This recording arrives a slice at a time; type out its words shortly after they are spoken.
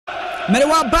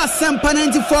Merewa Basempa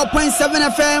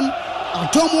 94.7 FM,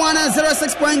 Atomwana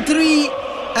 06.3,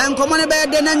 and Common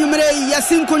Bed Nanumere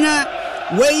Yasinkunya,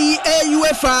 Way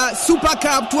UEFA Super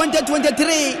Cup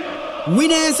 2023,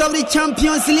 winners of the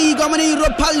Champions League,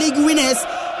 Europa League winners,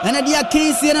 and Adia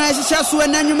Kings and Shasu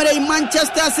and Nanumere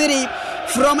Manchester City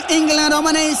from England,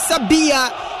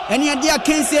 Sevilla, and Adia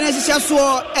Kings and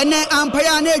Shasu, and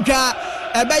Ampaya Nega,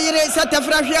 Bayere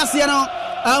Satafrasiano.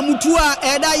 Mutua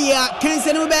edaya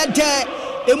kensenu bete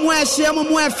emwehye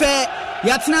mumwefe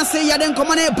yatena se yaden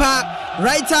komanepa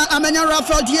writer Amenya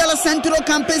Rafael Diela Centro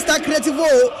Campista Creativo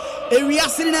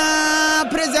Eriasina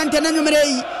present na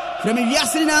numere from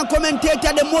Eriasina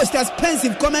commentator, the most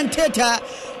expensive commentator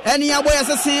any aboy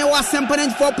assassin was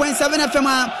 4.7 FM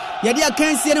yadia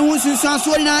kensenu hunsu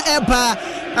sansuina epa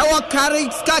our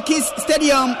Kariskakis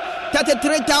Stadium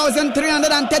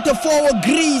 33,334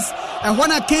 Greece. And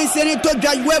when I can't say it to the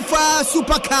UEFA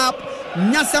Super Cup,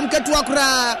 Nyasam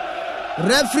Ketuakura,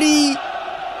 referee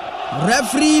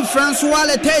Francois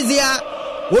Letizia,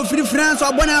 Wilfried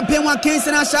Francois Bonapema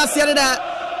Kinsana Shasserida,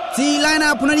 T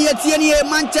lineup Punania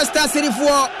Manchester City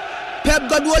for Pep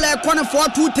Guardiola, corner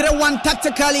 4-2-3-1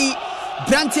 tactically,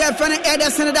 Brantia Fene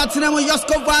Ederson, Datinamo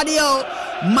Josko Vadio,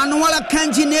 Manuela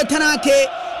Kanji Netanake,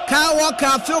 Kyle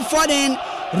Walker, Phil Foden,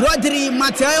 Rodri,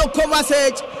 Mateo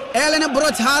Kovacic, Ellen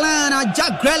Brot Haaland,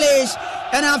 Jack Grealish,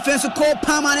 and offense Cole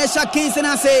Palmer and Shakins and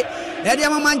I say,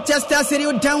 Ediama Manchester City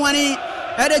Downwani,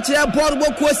 Editor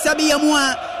Borbo Sevilla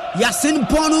Mua, Yasin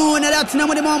Bonu, and that's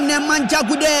Namon Manja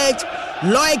Gudej,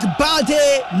 Loic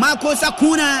Balde, Marco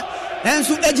Sakuna, and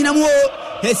Su Ejinamo,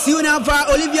 Hesuna for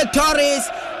Olivia Torres,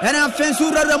 and offense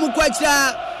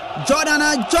Ramukwacha,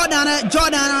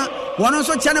 Jordana, one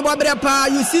also Chanababrepa,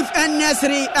 Yusuf N.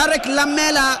 Nesri, Eric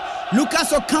Lamela.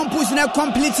 Lucas Ocampos na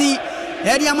complete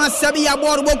Ediama Sabia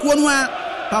Borbo Kwanwa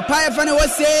Papa Fane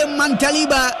Wose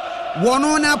Mantaliba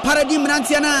Wonona Paradim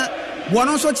Rantiana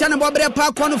Wonoso Chana Bobre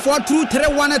Park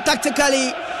 1-4-2-3-1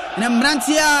 tactically and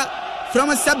Mrantia from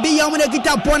Sabia on the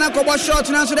guitar Pona Kobo shot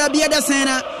na so da bia da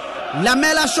sena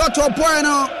Lamela shot or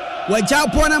Pono Waja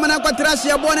Pona Manako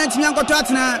Trasia Bonnet Mianko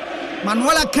Tatna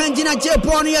Manuela Kanjina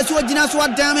Jeponi Yasu Jinasu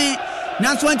Dame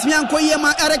Nanswantianko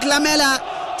Yema Eric Lamela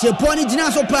Cheponi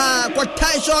Jinasopa, kwa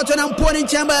tie shot na mponi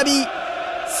chambabi.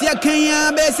 Sia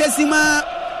Kenya besesima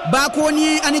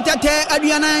bakoni anitate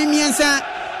aduana miensa.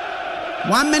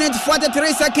 1 minute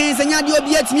 43 seconds nyadi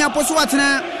obiet mi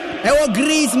aposwatna. Ewo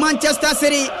Greece Manchester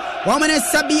City. 1 minute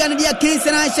Sabia na Kings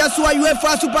na Shasua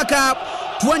UEFA Super Cup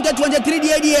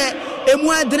 2023 die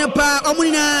emwa dnepa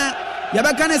omunina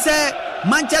yabakane se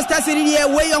Manchester City die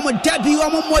way omo debut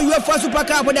omo UEFA Super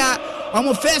Cup da.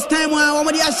 Omo first time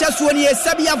omo dia Shasua ni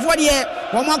Sabia vodie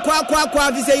omo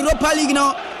kwa visa Europa League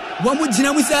no omo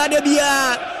jina musa de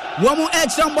bia omo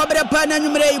extra mbobere pa na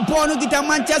numere bonu kita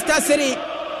Manchester City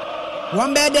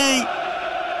Wambeden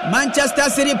Manchester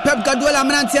City Pep Guardiola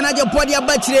Mrantia na je podi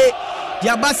abachire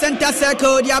dia ba center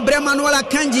circle dia Manuela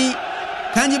Kanji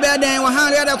beden wa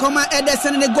han ya koma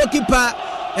Ederson ne goalkeeper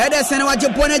Ederson wa je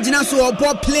pona jina so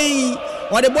ball playing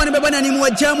wa de bonu beba na ni mu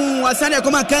ajamu wa sande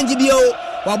koma Kanji bio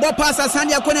wa ball pass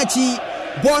sande akona chi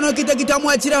bono kita mu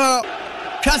achire ho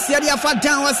kasi dia fa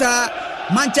down wasa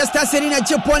Manchester City na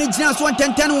je poni jina so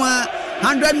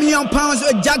 100 million pounds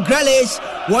Jack Grealish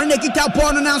one ne kita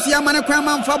pono na so ya mana kwa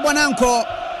manfa bonanko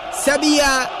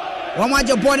Sevilla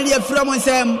wamaje boni dia from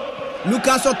nsem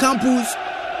Lucas Ocampos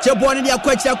Cheboni dia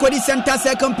kwacha kodi center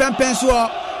second pempenso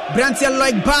Brantel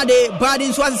like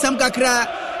body so asem kakra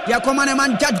dia komane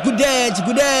man Jack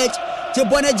Gudej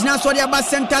Cheboni jina so dia ba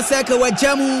center second wa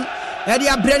jamu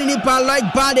dia breni pa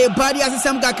like body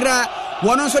asem kakra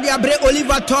wono so dia bre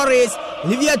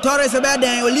Olivier Torres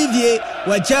beden Olivier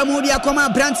wa jamu dia koma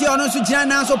Brantel ono so jina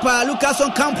na so pa Lucas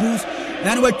Ocampos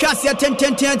and we cast ya 10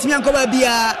 mianko ba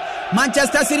bia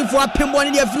Manchester City for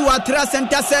Pemboni dia free wa tra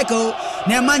center circle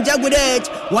na Manja Gudej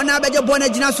wana beje bona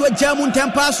jina so jamu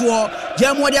ntempaswo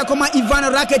jamu dia koma Ivan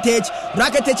Rakitic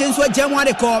nso jamu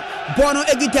adeko bono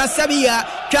egita Sevilla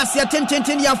cast ya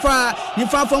 10 dia fa ni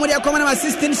fa fo dia koma na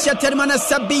assistant shattered mana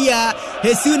Sevilla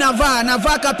Hesu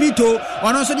Nava Capito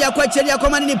ono so dia kwache dia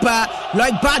koma nipa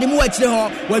like bad mu achire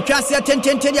ho we cast ya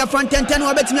 10 dia fa 10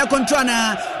 wa betimi control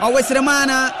na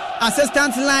awesremana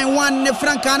assistant line 1 ne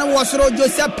Francano Wasro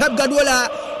Joseph Pep Guardiola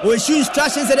we shoot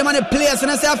instructions to the man players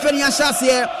na say afeni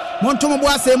ahase montomo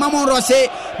boase mamon roche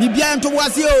bibia nto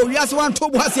boase o wiase wan to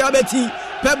boase abeti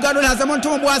Pep Guardiola za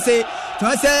montomo boase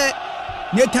to say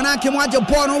Netanake mo aje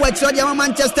ball no wa chiro dia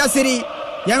Manchester City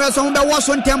ya so be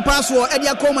waso ntempaso e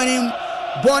dia komanim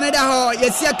ball ne da ho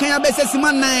yesia kan abesesi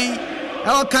man nan e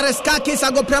o Kariskakis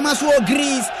ago premaso o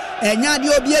Greece enya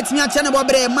dia obi atimi ache ne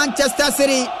bobre Manchester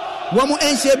City Womo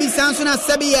Enshe Sansuna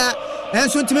Sevilla,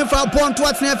 and soon to me for a point to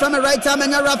what's from a right time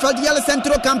and a Rafael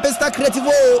Centro Campesta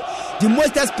Creativo, the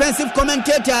most expensive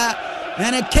commentator,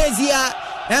 and a Kezia,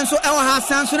 and so our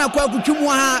Sansuna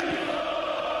Kwakuchumwa,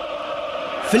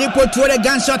 Filippo to the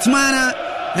gunshot man,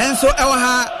 and so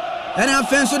our and I'm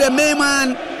fence to the main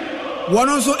man, one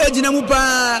also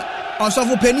Ejinamupa, also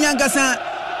for Penyangasa,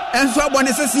 and so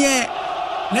Bonassien.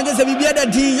 Niggas have been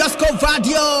the Josko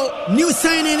Vadio, new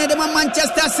signing at the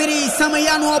Manchester City,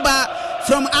 Samayano Oba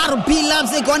from RB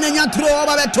Leipzig on a throw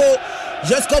over Beto.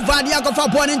 Josko Vadia go for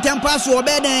born in Tempasu or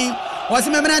Beding, was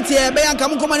a memorandum,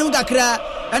 Bayankamuka,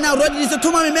 and now Rodney is a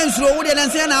 2 months road and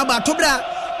say about Tobra.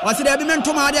 Was it a women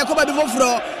to Maria Coba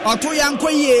Bifro or to young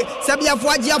Koye, Sabia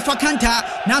Fuajia Fakanta,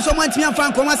 now so much me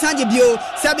from Comasanjibio,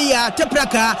 Sabia,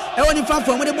 Tepraka, only from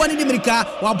the Boni Dimrica,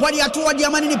 or Bodia to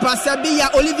Diamani Pass, Sabia,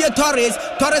 Olivia Torres,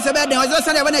 Abed, was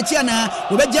also China,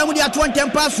 with Jamudia 20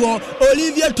 Passo,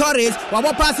 Olivia Torres, while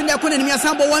passing the Kunia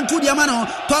Sambo 1 2 Diamano,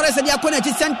 Torres and Yakuna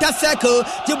Center Circle,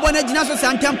 Jibona Ginaso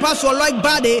Santam Passo, like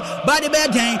Body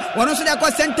Bedang, one also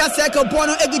the Center Circle,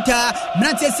 Bono Egita,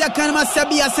 Nantes Yakanama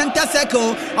Sabia Center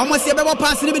Circle. Almost a better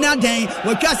pass in the day.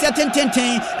 We cast at 10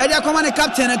 and your command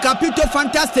captain, a capito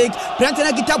fantastic. Planting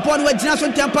a guitar point with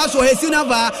National Tempaso,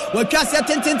 Hesinava. We cast at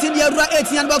 10 in the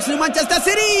 18 box in Manchester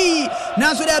City.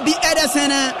 Now, so there be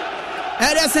Edison,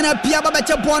 Pia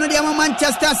Babacha Pono, the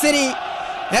Manchester City.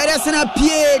 Edison,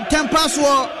 Pia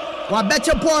Tempaso, or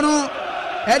Betcha Pono,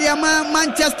 Ediama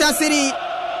Manchester City.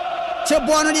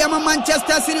 Chebono di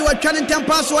Manchester City wa trying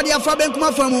Tempaso di Faben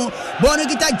kuma famu bono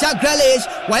kita Jack Grealish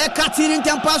wa ya cutting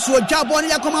Tempaso Jaboni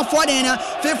ya kuma Foden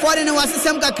wa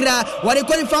system kakra wa de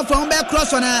qualify from back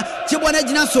cross na Chebono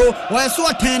Jinaso wa so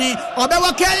 10 obe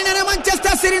wa kele na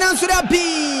Manchester City na so da bi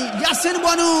Yasin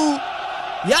Bono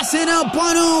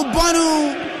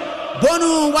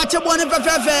wa Chebono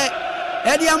fefefe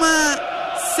Ediama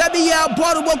Sevilla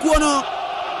boru boku no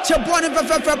Chebono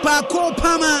fefefe pa ko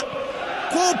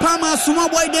Pama small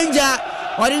boy danger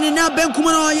or in na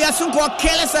benkumo yasunko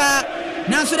kelesa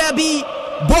nanso da bi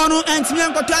bono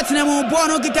antimianko Tottenham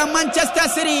bono kita Manchester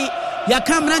City ya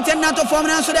kamrante nato form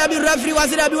nanso da bi referee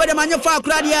wazira bi wede manyofa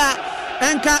akradia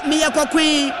enka miya kwa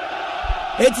queen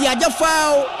eti aja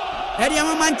foul edi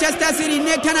ama Manchester City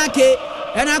netanake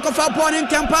ena ko fa bono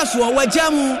Tempaso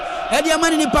wajamu edi ama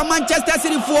ni pa Manchester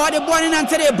City for the bono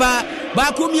nantereba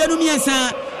ba ku mienu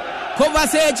miensa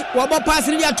Kovacic wabo pass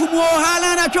ni ya tumo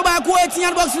Haaland achoba ku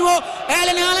etian box no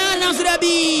Ellen Haaland na so da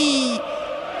bi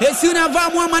Hesuna va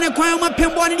mo mane kwan ma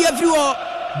pembo ni dia friwo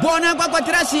bona kwa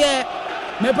trashie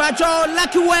me pacho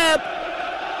Lucky Web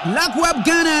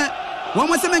Ghana one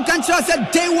mo se men kan say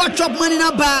day watch up money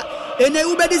na ba ene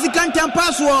ube disi kan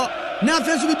Tempaso na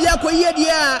fensu bi dia koye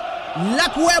dia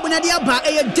Lucky Web na dia ba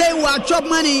e day watch up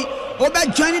money oba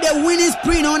join the winning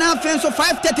spree no na fensu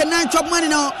 539 chop money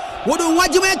no Wouldn't want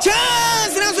you a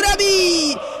chance,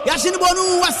 Nasurabi. Yashin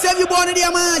Bonu was Sevi Bono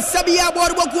Diama, Sabia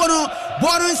Borbocono,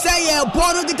 Bono Saya,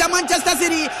 Bono Gita Manchester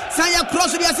City, Saya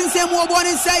Cross of Yasin Semo,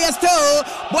 Bono Saya Stowe,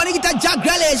 Bonita Jack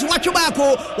Grealish,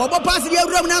 Wachubako, Wabo Pass the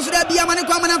Room Nasurabi,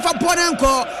 Manakaman for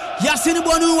Bonanco, Yasin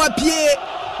Bonu, a Pie,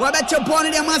 Wabacha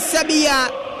Bono Diama Sabia,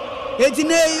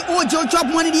 Etine, Ojo Chop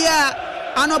Money Dia,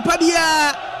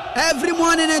 Anopabia, every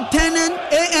morning at 10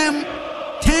 a.m.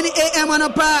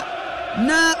 Anopa.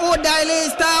 Na o dial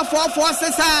star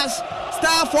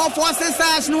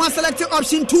 446 no select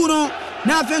option 2 no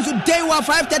na fensu day wa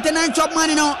 539 chop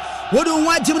money no we don't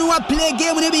want you to play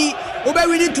game no be we be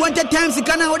winning 20 times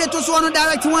kana we to so no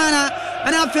direct one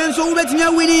and na fensu we betimi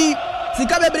winning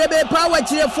sika bebrebe power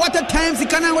chire 40 times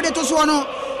kana we to so no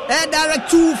direct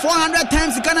 2 400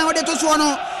 times kana we to so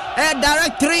no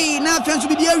direct 3 na fensu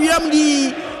bi dia wiam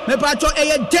di me pacho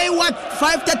day wa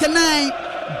 539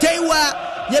 day wa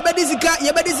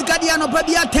Yebedizika dia no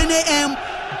pabia 10 a.m.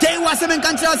 Day was 7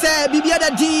 country say bibia da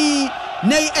di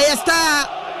nay a star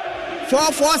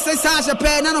 446 a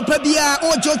pay no pabia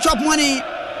ojo chop money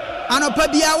ano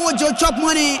pabia ojo chop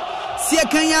money see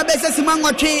kanya bese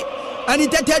simangotwe and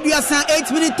it 8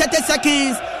 minutes 30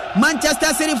 seconds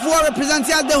Manchester City 4 represents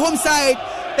the home side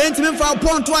intimate for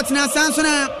point what na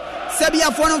Sansona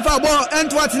Sevilla for no for ball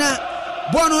and what na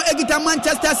bono egita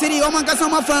Manchester City o man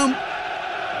kasoma from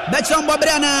Betchon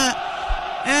Bobrana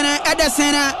and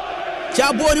Edesena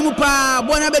Chaboni Mupa,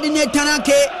 Bona Bedine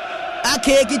Tanake,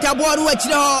 Ake, Kitaboru,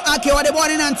 Ake, or the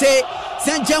Bonin Ante,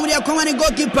 St. John, their commanding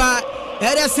goalkeeper,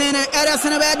 Edesena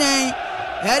Bedin,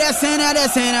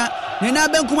 Edesena, and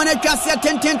I've been commanded Cassia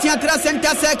 10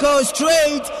 center circle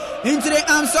straight into the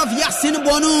arms of Yasin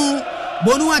Bonu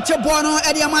Achabono,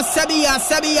 Ediama Sabia,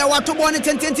 Watobon,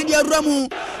 10 Ramu,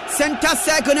 center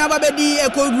circle, Nababedi,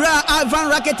 Ekura,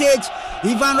 Ivan Rakitic.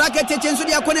 Ivan Rakitic nso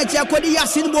de akona chi akodi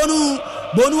Yasin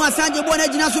Bonu asanje bona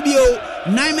gina so bio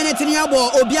 9 minutes ni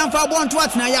abo obianfa bo nto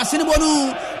atena Yasin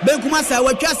Bonu benkuma sa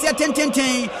watwa se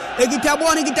tententen egita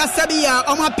bo ni gita Sevilla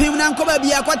o ma pem na nkoba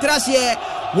bia kwatrahye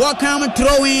welcome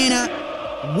throwing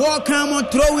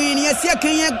yes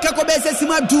yakan kakobese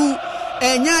simadu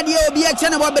enya de obi a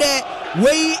chene bobre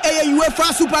we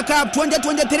UEFA Super Cup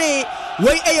 2023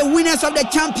 we winners of the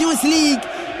Champions League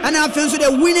and also the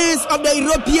winners of the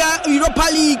Europa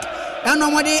League and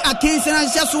omode against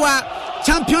Nanshasoa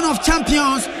champion of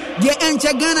champions the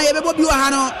enche Ghana yebebo bi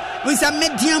wahano we say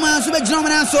mediama so be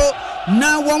gina so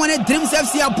now one Dreams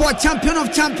FC aboard champion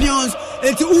of champions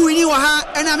eti uwini wa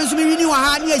ha ena me so me wini wa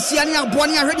ha ne ahia ne abo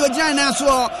ne ahwede ogina na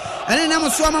so ene na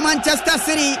so ma Manchester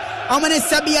City omane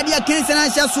Sevilla dia kense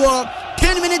so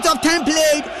 10 minutes of time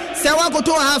played say wa go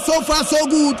to ha so far so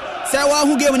good say wa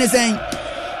hu game ne sen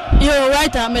yo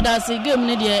right amedasi game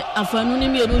ne de afanu ni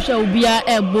me do hwa obia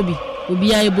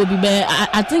Bobby be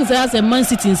I think say as a Man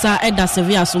City inside Eda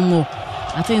Sevilla so more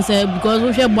I think say because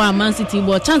we share boy Man City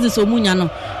but chances omunya no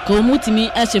ka omutimi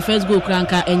e she first goal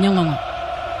kranka enye nwanwa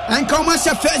and come as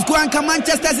first goal and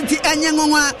Manchester City enye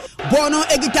nwanwa bono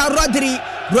egita Rodri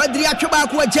atweba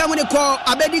ko Germany ko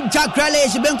abedi Jack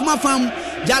Grealish benkuma fam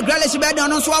Jack Grealish be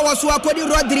don so awo so akodi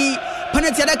Rodri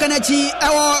penalty da kanachi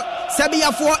ewo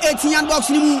Sevilla for 18 box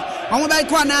ni mu omo bai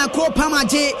ko na ko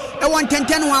pamaje e won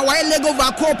tenten wa leg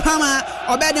over ko pama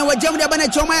obeden wa Germany bana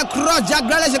choma cross Jack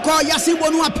Grealish ko Yasin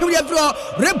Bonu apim de fro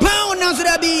rebound na so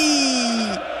da bi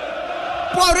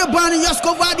for rebound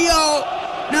Josko Vadio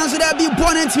na so da bi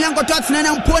bonent mi anko Tottenham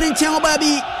na opponent chen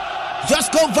obabi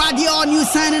Josko Vadio new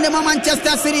signing in the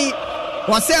Manchester City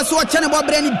was say so chane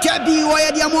bobre ni derby wa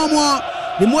ya dia momo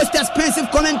the most expensive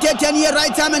commentator here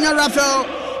right time and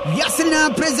Rafael Yasin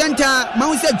presenter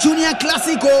Mount Junior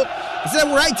Classico say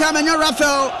right time and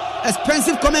Rafael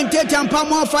expensive commentator and Palm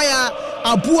Fire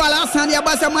Abu Alasan ya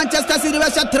basa Manchester City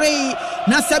version 3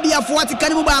 na Sevilla fuati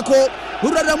kanimu bako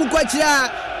urada mukwachira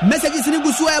messages ni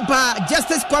gusu epa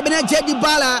Justice Kwabena Jedi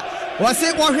Bala was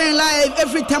it watching live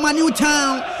every time a new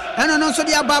town and also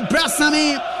the about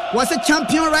Brasami was a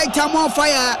champion right time on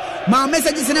fire my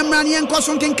messages in Emrani and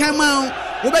Kosun can come out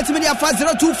ubeti media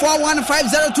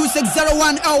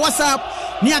 5024150261 WhatsApp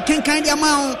ni akenkan dia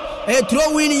maun e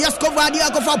throw in Josko Vadio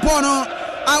akofa pono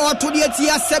awo to the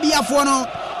tia Sevilla for no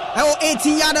e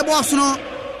 18 yard box no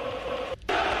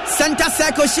center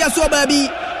circle share so baby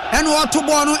and what to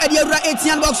bono e dia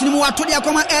 18 box ni mu wato dia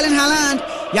koma Erling Haaland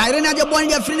ya irena je bon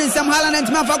dia free Sam Haaland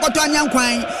and ma fa koto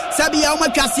anyankwan Sevilla o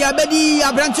matwase abedi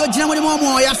abrancho gina mo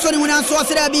mo ya so ni mu na so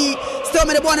se da bi still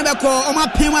me de bon be ko o ma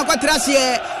pem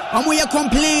akwatrase omo ye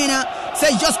complain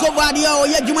say Josko Vadio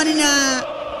ye dwumani na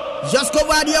Josko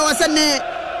Vadio wasane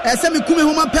ese mi kume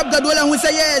homa Pep Guardiola hu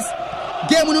say yes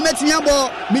game no metimi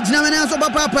abo mi gina na so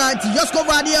papa ti Josko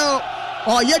Vadio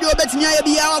o ye de obetimi aye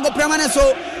bia wa go premane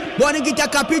so boni gita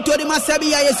capito di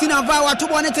Sevilla yesina va wa to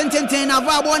boni tenten na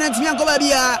va boni ntimi anko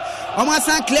bia o ma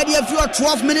san clear the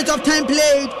 12 minutes of time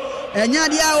played enya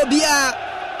dia obia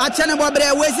achane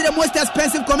bobre we see the most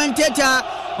expensive commentator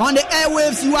on the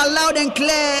airwaves. You are loud and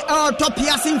clear. Our top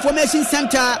PS information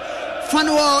center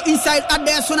Fanwall inside at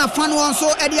there so na Fanwall so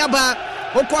Ediaba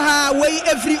Okoha way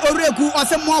every Oreku or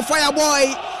some more fire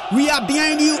boy. We are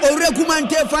behind you Oreku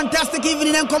Mante fantastic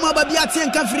evening and come over Biati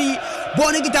and Kafri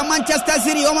Bonegita Manchester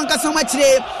City Omanka so much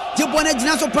today Jibone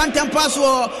Jinaso Pantam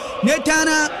Paso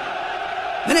Netana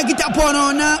Negita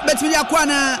Pono na Betmilia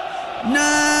Kwana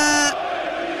na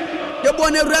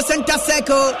Yobone Center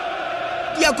Circle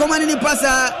ya komani ni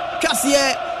pasa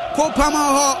kasie ko pama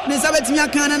ho ni sabeti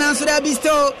nyakana na so da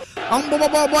bisto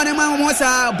ombobo bone ma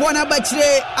mosa bona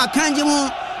bachire akanji mu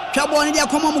twabone dia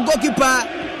koma mu goalkeeper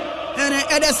ene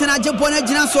Ederson ajebone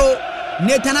gina so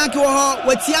netanaki wo ho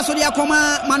watia so dia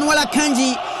koma Manuel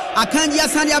akanji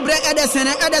asande abre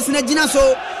Ederson gina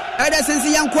so Ederson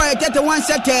si yanko 31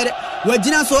 second wa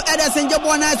gina so Ederson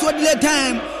jebona so delay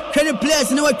time Kenny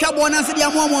place ni watwa bona se dia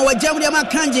momo wa jamu dia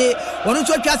makanje wono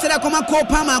so twa sera koma ko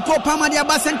pama dia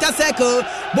ba center circle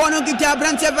bono gita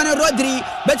Brant Evan Rodri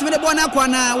betime de bona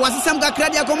kwana wasisam kakra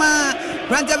dia koma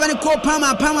Brant Evan ko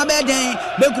pama beden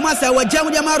be kuma sa wa jamu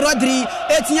dia ma Rodri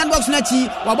 18 box na chi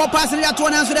wa bo pass dia to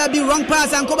na so da bi wrong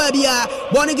pass anko ba bia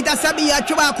bono gita Sevilla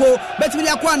twaba ko betime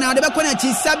dia kwana de be kona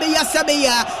chi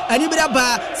Sevilla ani bira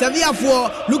ba Sevilla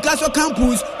for Lucas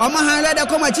Campus o ma hanra da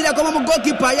koma chi da koma mo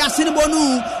goalkeeper Yasin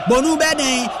Bonu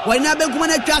beden wana be kuma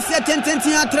na twase tenten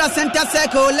atra center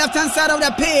circle left hand side of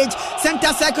the page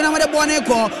center circle na wade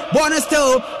bono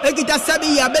still egita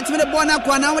Sevilla betime de bona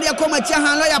kwa na wade akoma chi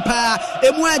han lawyer pa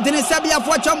emu adene Sevilla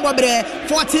for chombobre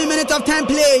 14 minutes of time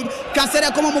played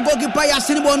kasere koma mo goalkeeper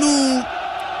Yasin Bonu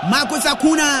Marcus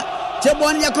Acuna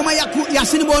Jebon Yakoma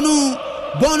Yasin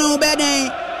Bono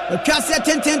Beden Kase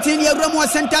 10 ya Romo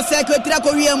Center Circle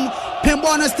Tracorium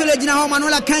Pembona still ejina ho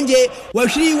Manola Kanje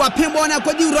wahiri wa Pembona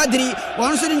Kodi Rodri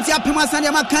onso ntia Pema Sande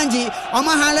Makanji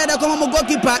oma haleda koma mo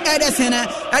goalkeeper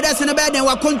Ederson Beden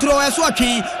wa control eso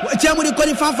atwen chemu di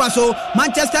Kodi Fanfa so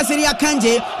Manchester City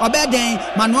Kanje Obeden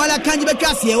Manola Kanje be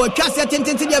Kase wa Kase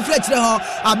 10 dia fletch ho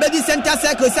abedi center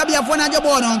circle sabia fo na je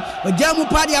bono jamu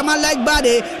party ama like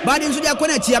body nso dia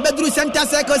kona chi abedru center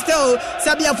circle still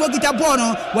sabia fo kita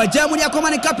bono wa jamu dia koma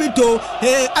ne capito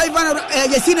Ivan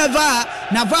Yesineva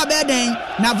na va Beden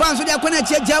na vanso dia kona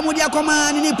che jamu dia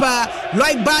koma ni nipa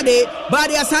like body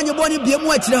asanje boni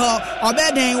biemu achire ho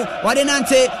Obeden wade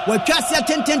nante wa twase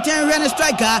 10 run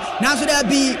striker nanso dia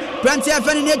bi Branty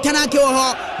Afeni ne tanake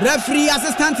ho referee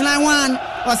assistant line 1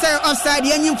 or say offside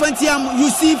yenyin fantiam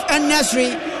Yusuf and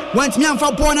Nasri want me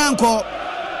amfa bonanko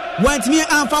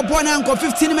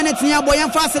 15 minutes nya boy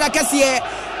amfa sira kase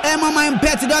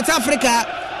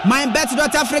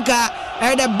MyBet.Africa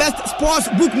the best sports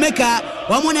bookmaker.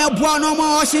 One more no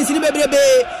more oceans in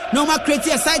the no more create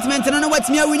excitement and no what's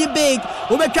me winning big.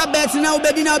 Ubeka bet now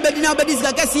bedina bedis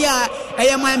Gacasia.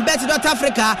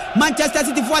 MyBet.Africa, Manchester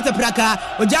City Water Praka,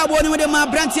 Ojabo with the man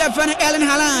Branty Afeni Ellen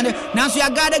Haaland. Now she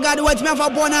got watch me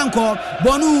for Bonanko.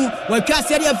 Bonu, where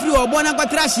Cassia flew or Bonanko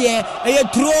Trashie, a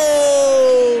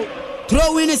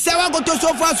throw in a Sarah go to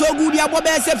so far so good.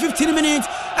 Yabobe 15 minutes,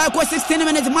 16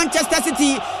 minutes. Manchester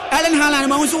City, Ellen Haaland,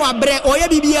 Mausua Bre, Oya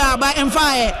Bibia by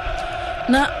Empire.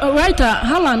 Na writer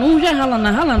Haaland,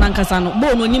 Haaland and Casano,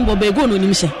 Bono Nimbo Bego no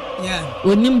Nimisha. Yeah.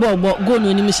 Nimbo go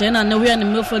no Nimisha, and we are in the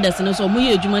midfielders and so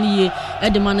Muye Jumani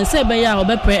at the man Sebaya or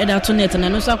Beppe at Atonet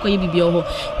and Osaka Bibio.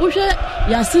 Usha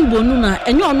Yasin Bonuna,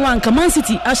 and you on one Command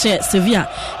City, Ashe, Sevilla,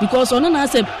 because on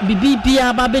us a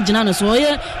Bibia Babejana, so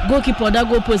goalkeeper that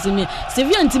go post me.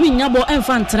 Sevilla and Timmy Yabo and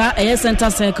Fantra, a center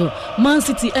circle, Man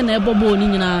City and a Bobo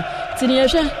Nina,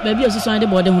 Tiniasha, baby, also signed the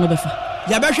body on the Befa.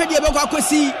 Yabasha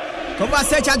Yabokosi. Cover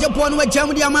search at Japan with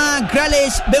Jamudiama,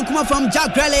 Grelish, Benkuma from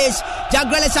Jack Grelish,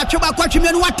 Achuba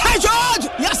Quatriman, what Tajod,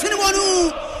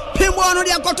 Yasinwanu, Pimbono,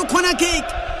 they got to corner kick,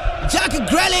 Jack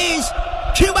Grelish,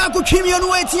 Chibaku Chimian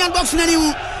waiting and boxing any,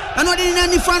 and not in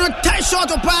any final tie shot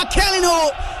of Park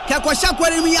Kelino, Kakwashakwa,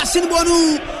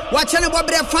 Yasinwanu, watching about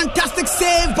a fantastic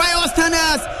save by our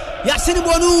standards,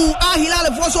 Yasinwanu, Ahila,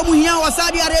 Foso Muhia,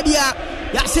 Saudi Arabia,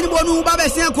 Yasinwanu,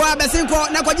 Besenko,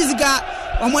 Nakojizika.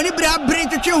 Omoni bra bring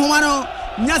to Chihumano,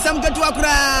 Nyasam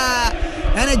Katuakra,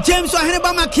 and James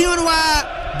Oheneba Kionwa,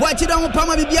 Boachidon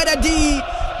Pama Bibiada D,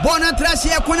 Bona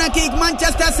Trashia, Kona Kick,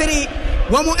 Manchester City,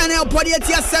 Wamo NL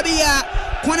Podiatia Sevilla,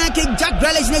 Kona Kick, Jack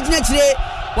Grealish Netre,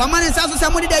 Waman is also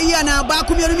somebody that year now,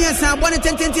 Bakumiasa, Bona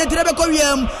 10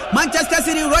 Trebecorium, Manchester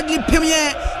City, Rodley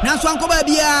Premier, Naswanko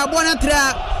Babia,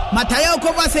 Bonatra, Mateo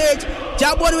Kovacic,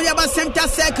 Jabon Yaba Center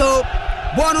Circle,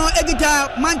 Bono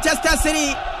Egita, Manchester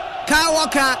City.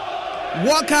 Walker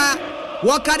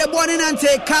the morning and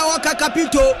say Walker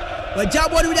Capito.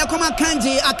 Wajabo with a Koma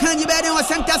Kanji, Akanji Beden or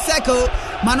Center Circle,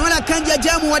 Manola Kanji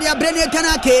Jamu, what your brain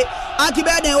Tanake, Aki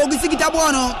Beden, Ogisikita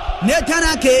Bono,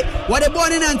 Netanake, what a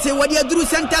morning and say what you drew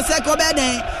Center Circle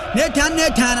Beden,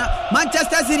 Netana,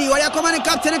 Manchester City, what your command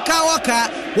captain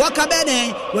Walker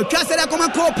Beden, with Castle Koma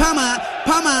Pama,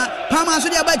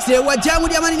 Sudia Bache, what Jamu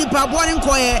Yamani Pabuan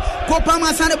Koe,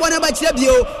 Kopama Santa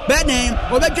Bonabachebio, Beden,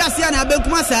 Obecasiana,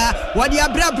 Belkumasa, what your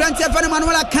Branty Afeni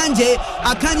Manola Kanje,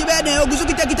 Akanji Beden,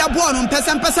 Ogusukita Bono,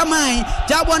 Pesa Mai,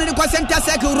 Jabon in the Center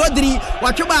Circle, Rodri,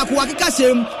 Wachubaku,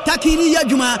 Wakikashim, Takini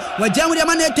Yajuma, what Jamu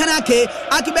Yamane Tanake,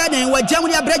 Aki Beden, what Jamu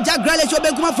Yabred Jack Grealish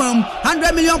Obekuma from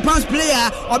 £100 million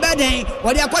player, or Beden,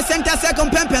 what the Center Circle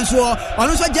Pempens war,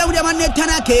 also Jamu Yamane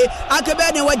Tanake, Aki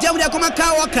Beden, what Jamu Yakoma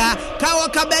Kawaka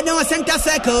Beden or Center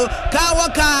Circle,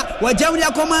 Kawaka, what Jamu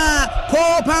Yakoma,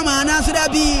 Pama,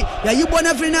 Nasudabi,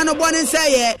 Yabona Frinano Bonen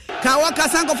say, Kawaka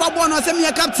Sanko Fabon or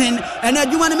Semia captain, and a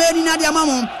Juman made in Nadia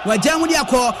Mamon, what Jamu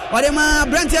Yako, or the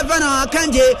man Branty Afeni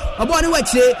Kanje, or Bonnie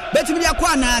Weche, Betimia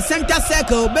Kwana, Center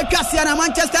Circle, Becasiana,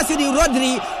 Manchester City,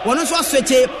 Rodri, one of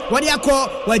Switche, what Yako,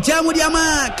 what Jamu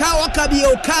Yama, Kawaka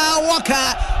Bio,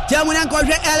 Kawaka. Jamunan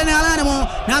Corre Ellen Alanamo,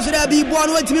 Nasudabi,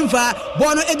 Bono Timfa,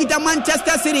 Bono Egita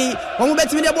Manchester City,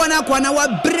 Omubetimia Bonakwana,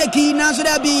 what breaking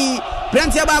Nasudabi,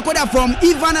 Branty Abakoda from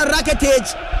Ivan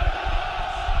Rakitic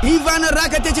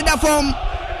da form,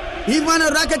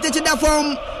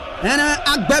 and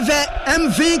Agbeve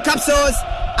MV capsules,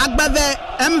 Agbeve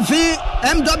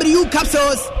MW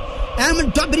capsules,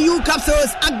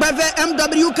 Agbeve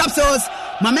MW capsules.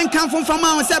 Mamen come from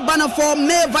our set banner for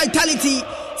male vitality.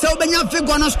 So Benya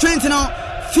Vigono strength now,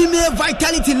 female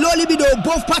vitality, low libido,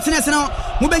 both partners now.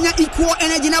 Mubenya equal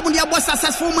energy, Nabunia was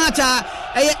successful matter.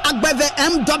 agbeve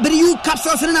MW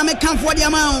capsules na me kan for the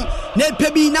amount na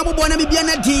pebi na mo bona bibia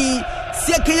na di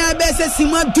sekanya be se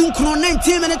sima dunkro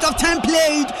 19 minutes of time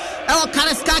played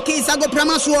Karaskaki sago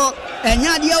pramaso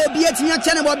enya dia obi etinya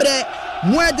chene bobre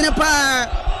mu edene pa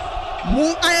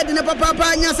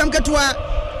nya sam ketua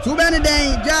tubane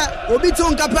den ja obi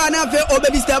ton kapa na fe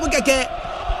obebi stabu keke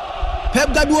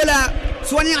Pep Guardiola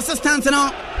so any assistant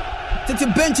no tete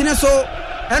bench ne so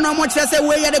eno mo kire se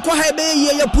we ye de ko ha be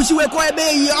ye ye pushi we ko ha be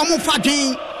ye omo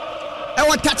fadwen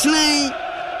touchline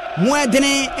mu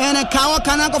edene ene kawo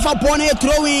kana ko fa bone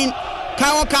throwing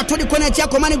kawo ka to di kona chia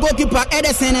komani goalkeeper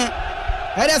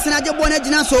Ederson aje bone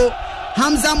gina so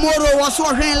Hamza Moro was so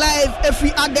live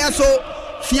every other so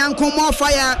Fianco more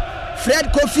fire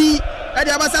Fred Kofi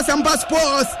Adiabasa Samba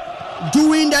Sports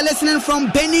doing the listening from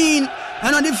Benin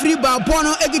and on the free ball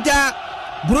Bono Egita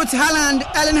Brute Haaland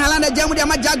Ellen Haaland jamu dia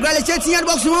majagrale chetia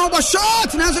box no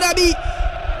shot na so da bi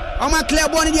Oma clear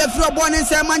ball in the free ball in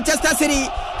Manchester City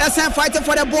SN fighting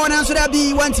for the ball na so da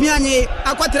bi want me anye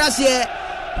akwatrase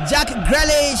Jack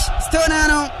Grealish still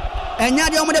now and now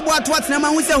the omo de boy to na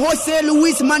man we say Jose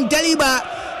Luis Mandeliba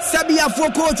Sevilla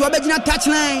for coach obegina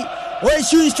touchline or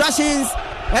issue instructions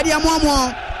Eddie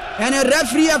Amomo and a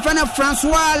referee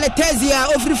Francois Letizia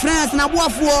of France na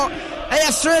boafo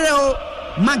Estrello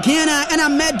Magena and a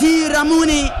Mehdi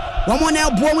Ramouni one na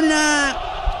boamuna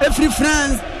every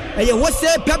France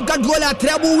Jose Pep Guardiola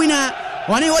treble winner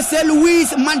one Jose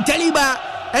Luis Mandeliba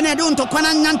and I don't talk on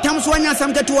nyantam so anya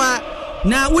samketua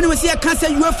na when we see a cancer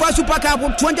UEFA Super Cup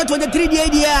 2023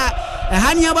 dia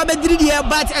hania ba bedri dia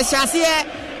but a chassis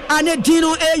and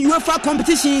dino UEFA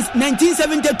competitions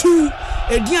 1972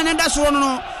 edian enda so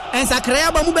no en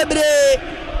sakrea ba mu bebre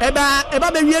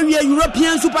eba be wie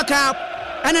European Super Cup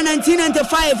and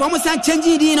 1995 almost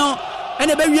change dino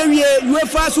and eba wie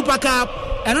UEFA Super Cup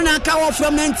and na ka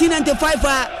from 1995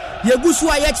 yegusu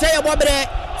a ye kire bobre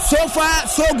so far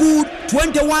so good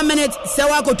 21 minutes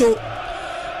sewakoto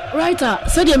Writer,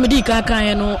 said the medical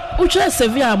kind no, uche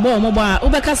Sevilla bomb mobile,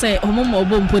 ubeka say homo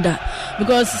bomb poda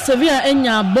because Sevilla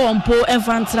enya bomb po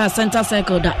enfantra center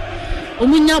circle da.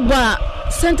 Umunya ba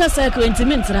center circle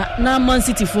intimintra na Man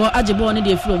City for ajebo ne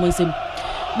de flow monsem.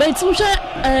 But uche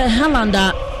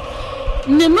Haaland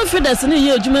ne mafedas ne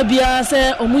ye adwuma bia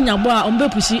say omunya bo a ombe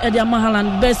pushi e de ama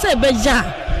Haaland be say be ja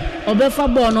obefa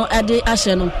ball no e de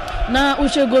ahye no. Na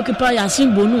uche goalkeeper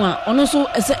Yasin Bonu a ono so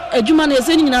adwuma na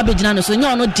ese nyina begina no so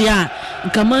nya ono dia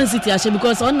nka Man City ahye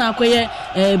because on na akoye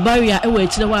barrier e wa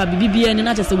akire wa bibia ni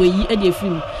na chese we yi e de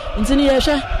film ntini ye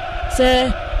hwe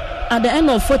say at the end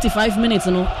of 45 minutes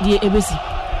no die ebesi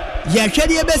ye hwe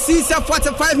die ebesi say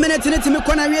 45 minutes ni timi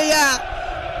kona wie ya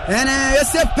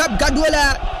Joseph Pep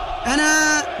Guardiola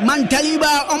ana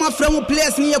Mandeliba o ma from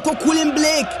place ni ye ko cooling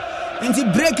break nti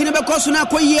break ni be ko so na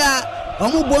akoyia o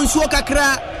mu bonsuo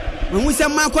kakra we say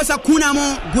Marcos Acuna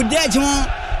mo Gudej mo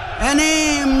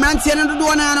ene Mantiano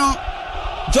do na no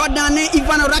Jordan ne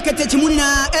Ivan Rakitic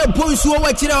munina e bonsuo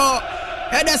wachiro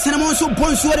Ederson mo so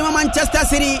bonsuo de Manchester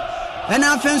City ene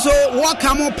afenso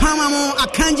Wakamo Pama mo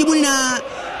Akanji munina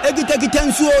egita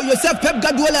nsuo Joseph Pep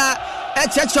Guardiola e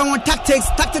cheche on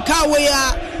tactical way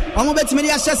ya omo betimi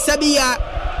ya Sevilla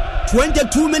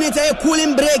 22 minutes a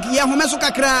cooling break ya homeso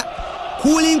kakra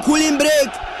cooling break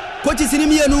coach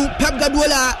sinimienu Pep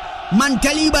Guardiola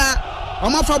Mandeliba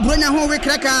omafa bronya ho we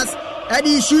crackers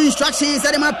edi issue instructions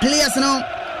edi my players no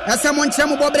someone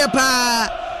chemo bobre pa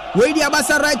we di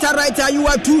abasa writer you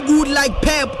are too good like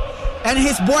Pep and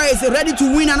his boys ready to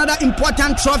win another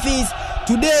important trophies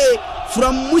today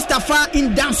from Mustafa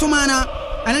in Dansomana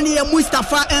and then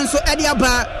Mustafa enso edi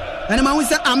aba and ma we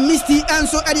say Misty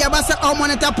enso edi abasa o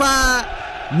monitor pa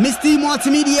Misty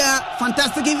multimedia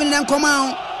fantastic evening and come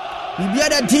out we be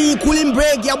at the cooling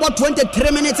break ya about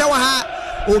 23 minutes awa ha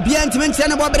obi antiment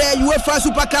na bobre UEFA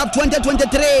Super Cup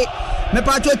 2023 me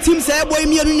pato team say boy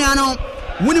mienu nya no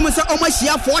woni mo say o ma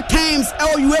share 4 times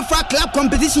our UEFA club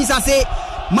competitions ase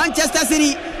Manchester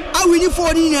City a win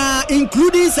for na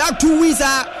including sa 2 wins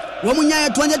wo mo nya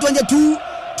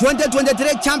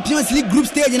 2022-2023 Champions League group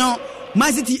stage no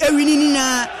Man City e win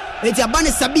na e ti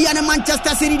abane Sabia na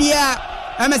Manchester City dia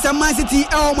MSM Man City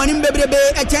manim bebrebe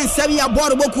e chen Sevilla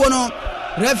ball boku no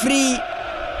referee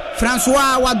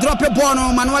Francois wa drop a ball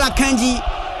no Manuel Akanji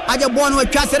aje ball no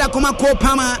twasera koma ko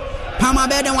Pama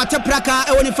be den wate praka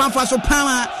e woni fanfa so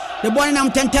Pama the ball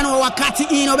nam 10-10 wa wakati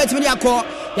in obetimi dia ko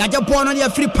ya je ball no dia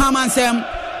free Pama nsem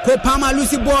ko Pama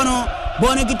Lucy ball no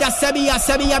gita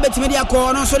Sevilla betimi dia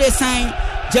ko no so dey sign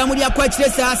jamu dia ko chire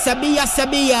sa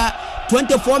Sevilla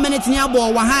 24 minutes ni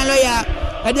abo wa han lawyer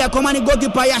edi akoma ni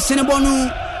goalkeeper ya sene bonu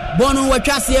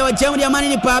watwase wa jamu dia mani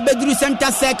ni pa bedru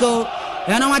center circle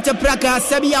ɛna wate praka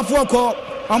Sevilla foko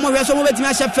omo hweso mo betimi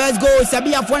ahye first goal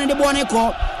Sevilla fo ne de bɔ ne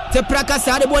kɔ te praka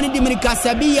sa de bɔ ne dimirika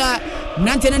Sevilla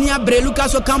nante ne nia bre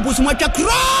Lucas Campos mo atwa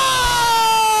cross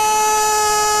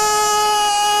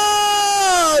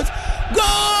goal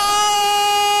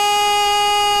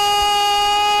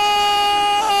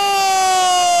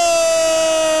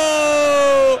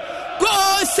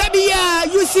Sevilla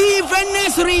Yusuf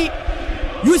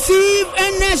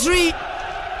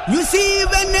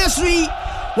Enesri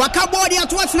wakabodi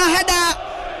atwatna header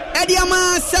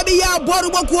Ediama Sevilla boru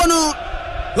bokuo no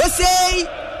Osei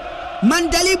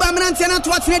Mandaliba mnantiana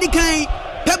atwatna dikan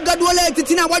Pep Guardiola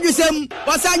titina wadwesem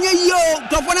wasanye yo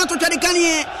tofona to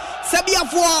twedikane Sevilla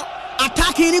fo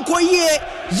attacking ni koyie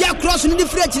ya cross ni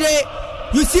frechire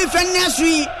Yusuf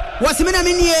Enesri wasimena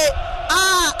menie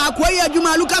akoye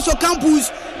adwuma Lucas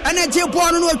Campos ene je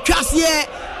ball no twase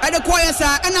ede koye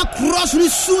sa ena cross ni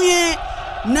suye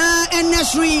na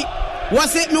Enesri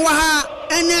wase me waha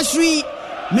Enesri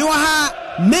me waha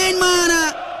main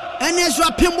man Enesri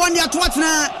apembo ndi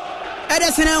atwatna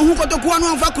ede sene hu kotoko no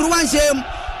amfa kruwanshem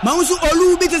ma unsu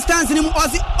olu bit stance ni mu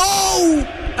osi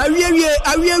awie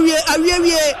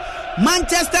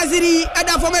Manchester City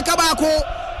eda fo me kabako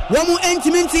wo mu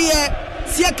intimate ye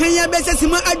sia kanya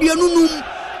besesima aduanunum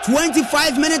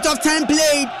 25 minutes of time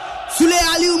played Sule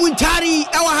Ali Muntari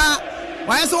ewaha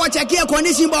why so check here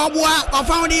condition ba oboa o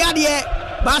found the ade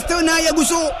but still na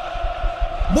yeguso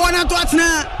bona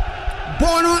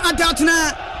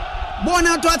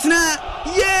totna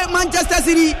ye Manchester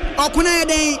City okuna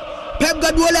eden Pep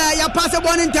Guardiola ya pass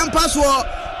bon in tempo so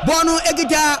bono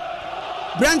egita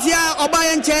Brantia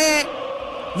obayenche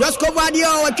Josko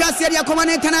Vadio watwase dia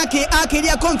komane tanake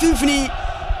akedia konfimfini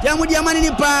ya mudia mani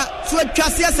nipa so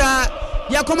twase sa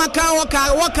ya koma ka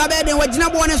waka beden wagina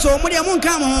bone so mudia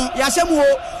munka mo ya hyemu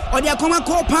odi akoma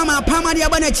ko pama dia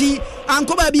banachi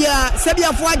ankoba bia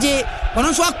Sevilla foaje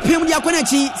ono so apem dia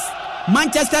konachi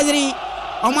Manchester City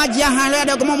omagia hanle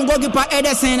da koma goalkeeper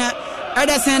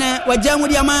Ederson wajamu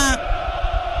dia ma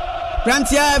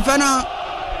Brantia fana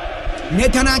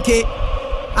netanake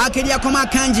dia koma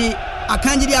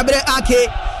akanji dia bre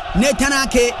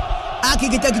netanake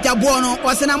kita buono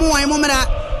wasena mu wan momra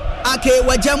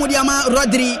wajamu dia ma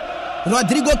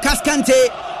Rodrigo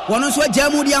Cascante wono so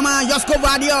wajamu dia ma Josko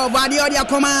Vadio dia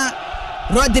koma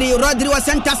Rodri wa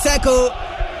center circle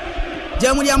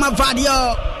jamu dia ma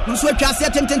Vadio nso twase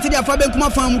tentente dia fa ben kuma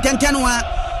fam tentenwa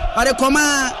ade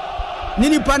koma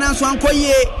nini pana so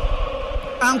ankoye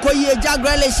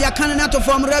Jagrele sia kanana to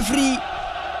form referee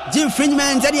Jim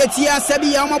Fringman zadi etia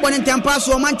Sevilla o mabone tempa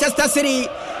so Manchester City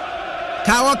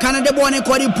kawo kanade bone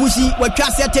kodi pushi wa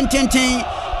twase tententen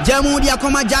jamu dia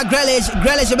koma Jagrele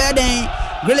beden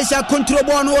Grealish control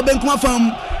ball no ben kuma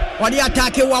fam odi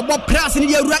attack wa bo press ni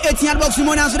dia rura 18 box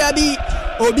mo na so da bi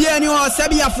obi ani o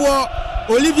Sevilla fo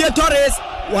Olivier Torres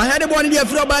wa head ball ni dia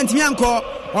fro bantimi anko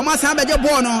o ma san beje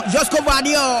ball no Josko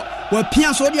Vadio wa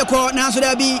pian so dia ko na so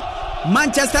da bi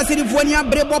Manchester City fo ni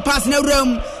abre ball pass na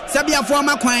ram Sevilla fo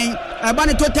makwan eba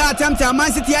ne total attempt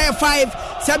Man City aye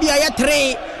 5 Sevilla aye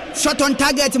 3 shot on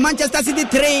target Manchester City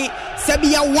 3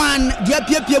 Sevilla 1 dia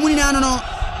pie mu ni na no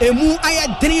emu aye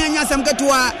 3 anya sam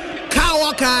ketua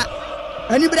Kawoka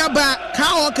anibraba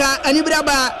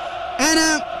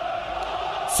and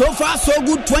so far so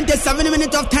good 27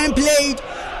 minutes of time played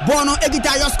Bono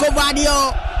egita Josko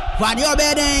Vadio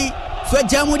beden so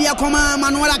jamu dia koma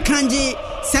Manuela Kanji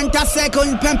center circle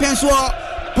in Pempenso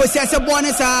possess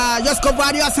bonus Josko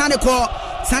Vadio Saneko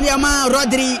Sandiama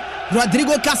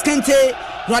Rodrigo Cascante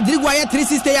Rodrigo aye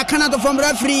 360 ya Canada from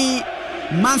referee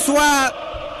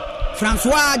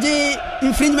François de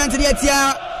infringement dia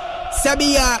tia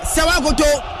Sevilla Sawagoto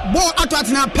bo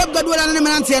atwatna Pep Guardiola na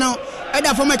menante no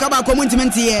eda for make ba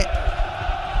commitment here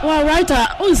well right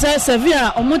on say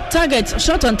Sevilla omo target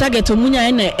shot on target omunya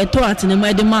ene eto atene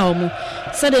ma de ma omo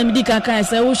said dem di kaka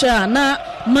say wo sha na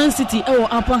Man City ewo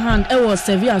upper hand ewo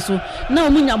Sevilla so na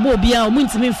omunya bo bia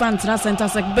omuntimi infantra center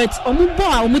circle but omo bo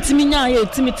a omutimi nya ye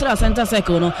timi tra center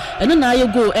circle no eno na aye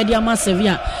goal e dia ma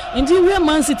Sevilla ndi we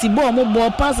Man City bo omo bo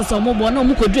passes omo bo na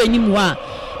omo kodu anim wa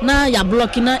na ya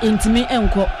block na intimi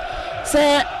enko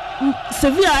se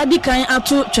Sevilla adi kan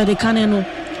ato twedekane no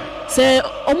se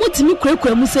omutimi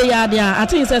kwekwa mu se ya dia I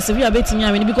think say Sevilla betimi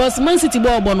awin because Man City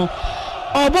bo no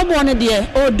obobo ne de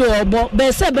odo obo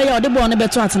be se be ya odebo ne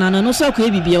beto atena no so akwa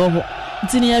bibie ho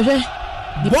ntini ye hwe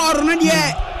ball no de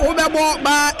obebo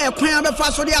ba ekwan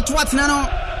abefa so de ato atena no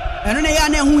eno ne ya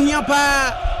na hu hia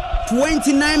pa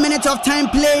 29 minutes of time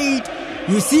played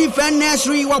Yusuf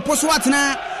Enesri wa poso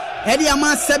atena edi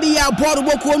ama Sevilla ball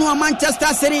boku no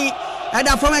Manchester City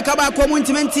eda from ekaba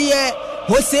commitment ye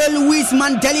Jose Luis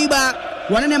Mandaliba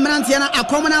one ne mrantia na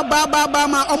akomana ba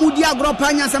ma omudi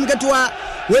agropa nyasam ketua.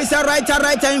 We say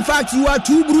writer. In fact, you are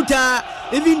too brutal.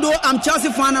 Even though I'm Chelsea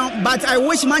fan, but I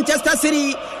wish Manchester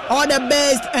City all the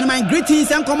best. And my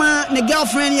greetings and come on, the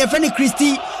girlfriend, your friend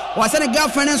Christy, was a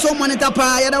girlfriend and so monitor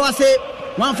pa. Yada was say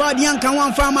one for the young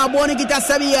one for my born kita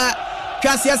Sevilla.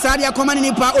 Casia Sadia command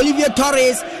nipa Olivier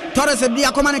Torres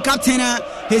dia command captain.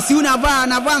 Hesiu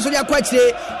Navan so dia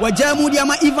kwache. Wajamu dia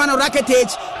ma Ivan Rakitic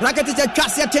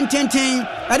Casia 10.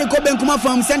 Ade ko ben kuma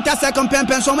from center second pen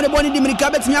so mo de boni di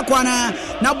mirika betimi akwana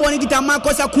na boni kita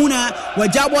Marcos Acuna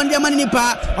wajabo dia man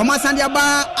nipa o ma sandia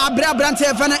ba Abra Brante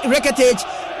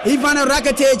Ivan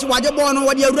Rakitic wajabo no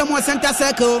wadi awura mo center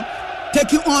circle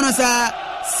take you on as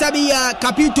Sevilla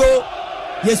Capito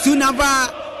Hesiu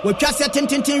Navan we just set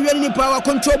 10 really power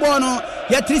control bono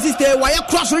ya 360 why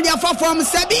cross on their from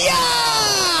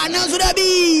Sevilla now so that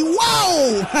be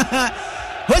wow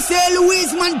Jose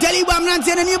Luis Manteliba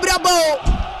Mnante ni brabo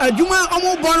aduma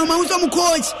omo bono ma so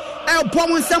coach e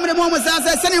pomo samre mo sa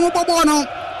sene mo bono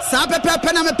sa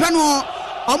pepe na me peno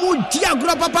omo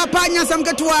diagro papa nya sam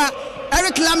ketua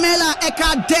Eric Lamela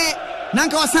ekade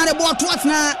nanka wasane bo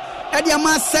toatna e dia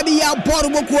ma Sevilla boru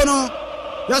bokuo no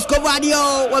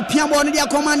Yoscovadio, what Piambo dia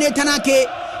command Tanake,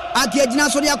 Akia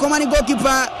Ginaso dia command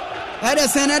goalkeeper,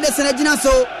 Edison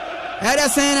Ginaso,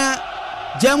 Edison,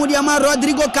 Jamudiama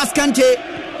Rodrigo Cascante,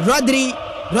 Rodri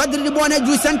Bonne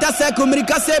du Santa Seco,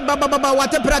 Miricase, Baba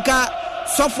Watepraka,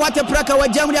 Soft Watepraka,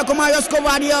 what Jamudia Coma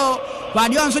Yoscovadio,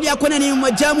 Vadion Sodia Conanim,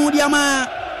 what Jamudiama,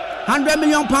 £100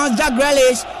 million Jack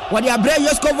Grealish, what dia Bray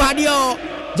Yoscovadio,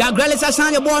 Jack Grealish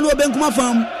Asani Bono Benkuma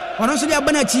from, or also dia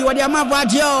Benetti, what dia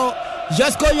Mavadio.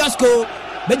 Josko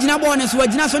Bejina bonus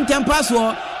wajina son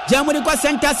tempaso Jamudi kwa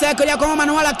center circle ya koma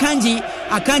manuala kanji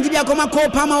akanji dia koma ko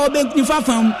pama obe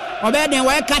nifafam obeden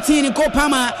wa katini ko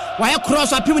pama wa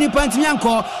cross apimuni point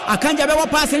nyanko akanja be wa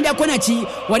pass ndia konachi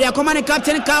wa dia koma ni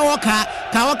captain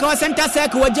Kawoka wa center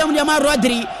circle wa Jamudi ama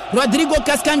Rodrigo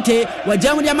Cascante wa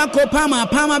Jamudi ama ko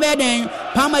pama beden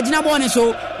pama jina bonus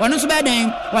so wanu so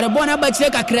beden wa de bona bachire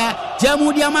kakra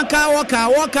Jamudi ama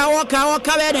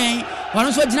Kawoka beden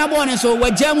wanu so jina bonus so wa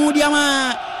Jamudi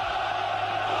ama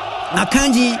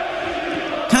akanji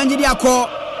dia ko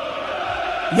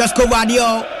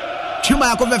Joskovadio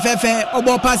chimba ko fefe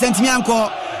obo pass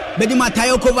ntimianko bedi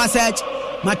Matayo Kovacic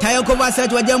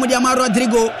wa Jamudi ama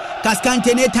Rodrigo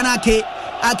Cascante ne Tanake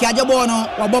aki ajobono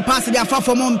obo pass dia fa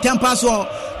from tempaso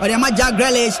ode ma Jack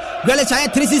Grealish aye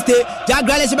 360 Jack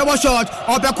Grealish be bo shot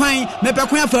opekwan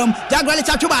fam Jack Grealish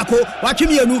atwobako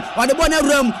watwemienu ode bo na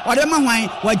ram ode ma hwan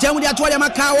wa Jamudi atwode ma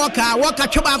Kawoka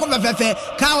twobako fefefe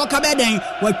Kawoka beden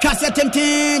wa twase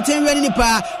tenten wani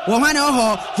nipa wo hwan na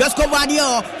ho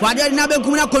Joskovadio na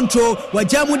benkum na control wa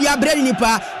Jamudi abredi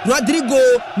nipa Rodrigo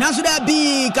nanso da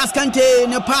bi Cascante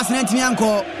ne pass na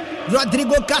ntimianko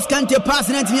Rodrigo Cascante pass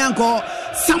na ntimianko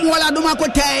Samuel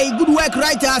Adumakote, good work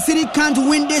writer. City can't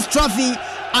win this trophy.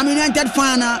 I'm United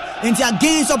fan. Into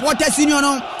against supporters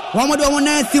union. One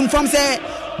more team from say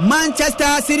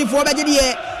Manchester City for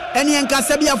Bedie. Any anka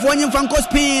Sevilla for any from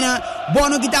Spain.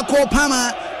 Bono kita ko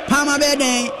Pama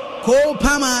beden. Ko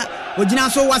Pama. Wajina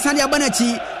so Wasandia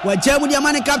Banachi. Wajamudi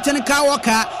amane captain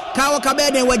Kawoka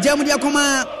beden. Wajamudi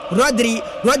akoma Rodri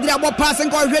abo pass and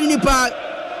call really nipa.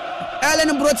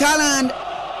 Ellen Brotaland.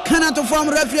 Kana to form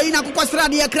referee ina kukosra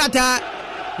dia krata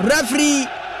referee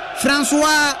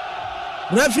François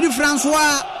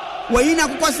wa ina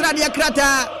kukosra dia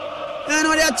krata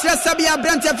eno dia Sevilla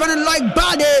Brante fan like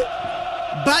bade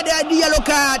dia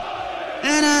lokat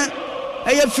ena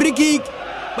a free kick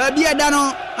ba bia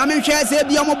dano amen share se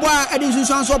bia mo boa edin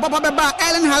so papa beba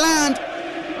Ellen Haaland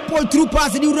Paul through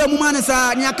pass di ura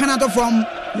mumanasa nya kana to form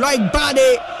like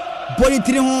bade body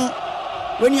three ho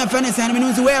when you finish and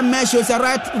means where measures a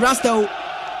right rasto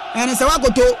and it's a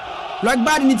wagoto like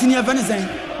bad in your finish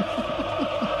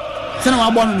sana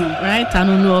wa bono no right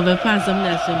anu no over pass some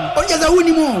lesson oh yes a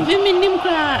wuni mo me nim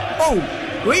kra oh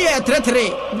we are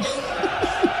 3-3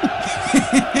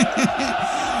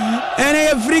 and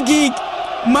a free kick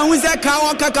Mausa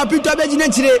Kawoka Capito Bejina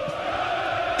chire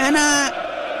and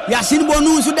Yasin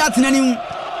Bonu so that nanim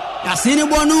Yasin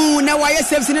Bonu na why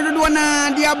safe sin do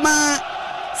na diaba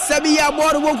Sevilla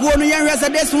board woku no yen resa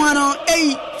this one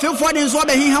eh feel for den so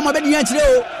be hin ma be dia chire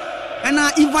o na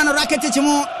Ivan Rakitic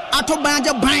mo ato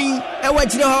banja ban e wa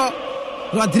chire ho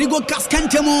Rodrigo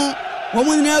Cascante mo wo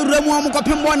mu na awura mu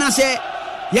kopem bo na se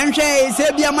yen hwe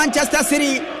Sevilla Manchester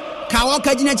City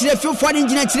Kawoka gina chire feel for den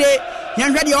gina chire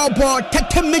yen hwe the ball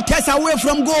 30 meters away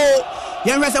from goal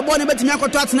yen resa ball ne betimi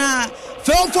akoto atna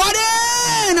feel for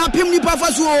den apim ni pa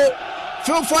faso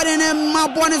feel for den ma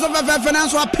ball ne so fe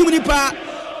finance apim ni pa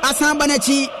Asamba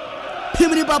Nechi,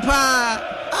 Pimini Papa,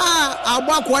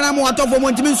 Abwa kwana mo wato fo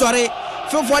mo ntimi nsore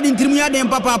fefo de ntirimu ya den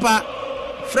papa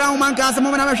fra man ka se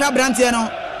mo na hwa brante no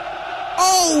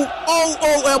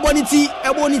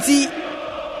eboniti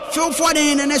fefo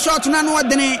de ne shot na no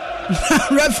de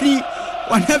referee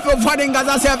one fefo de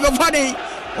ngaza se fefo de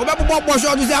obebo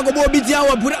shot se agobo bitia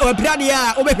wa pirade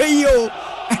a obehwe yi o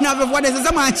na fefo de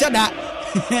se ma cheda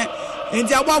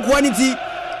enti abwa quality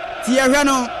ti ya hwa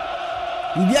no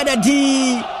bia da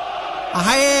di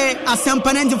Ahaye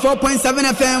Asempa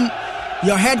 94.7 FM,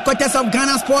 your headquarters of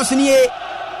Ghana Sports here.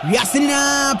 We are seeing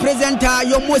a presenter,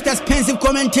 your most expensive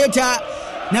commentator.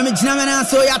 Nami Jinamana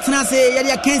so yatna se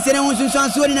yadi akense na unsunsan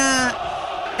suorina.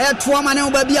 Etwa na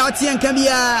ubabi ati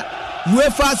enkambia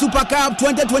UEFA Super Cup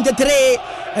 2023.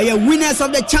 Winners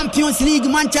of the Champions League,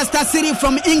 Manchester City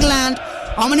from England.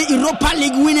 Amani Europa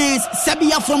League winners,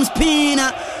 Sevilla from Spain.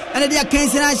 And the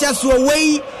akense na just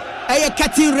away.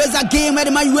 Cutting razor game at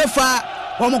my UEFA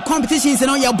or competitions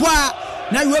and on your boy.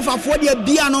 Now UEFA for the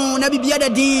Biano, Nabi Biada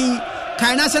D.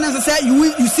 National say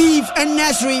you see and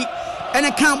nursery and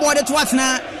I can't board it what's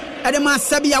now. At the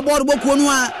Sabia board book one,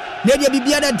 Lady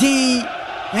Biada D.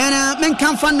 And men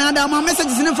can't find nada. My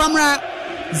messages in the family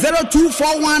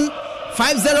 0241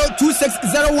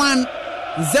 502601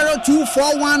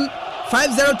 0241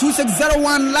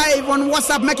 502601 live on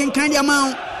WhatsApp making kind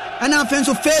amount and our friends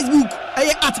on Facebook.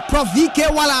 At Prof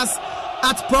VK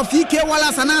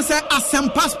Wallace and answer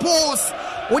Asempa Sports.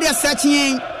 What are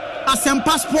searching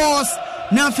Asempa Sports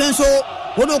now friends so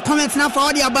what do comments now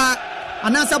for the about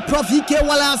and answer Prof VK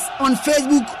Wallace on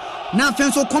Facebook now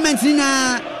friends so comments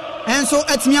na and so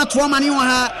at me at one money on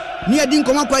her near didn't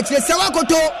come up quite say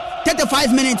wakoto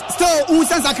 35 minutes still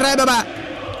unsan sakra baba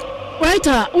right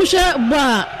usha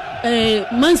ba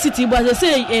Man City but they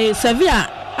say Sevilla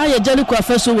aye Jellico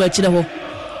afeso we chire ho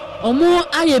omo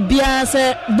aye bia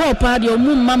se ball party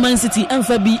omo Man City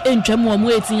enfa bi entwam omo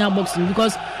etinya boxing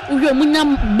because uwe omo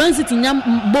nyam Man City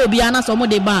nyam ball bia na so omo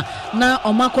de ba na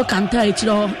omo akokanta e chire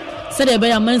ho se de be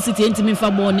ya Man City entimi fa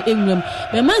ball ni enwam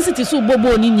be Man City so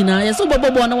bobo ni nyina ye so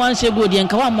bobo na wan share goal de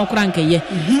nka wa mokora nkaye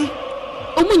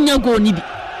omo nya goal ni bi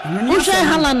o hwe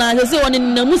Haaland na se woni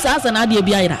na musa asa na de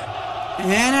bia ira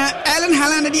Ellen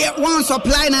Haaland de one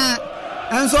supply na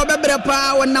and so bebre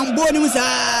pa wonam bo ni musa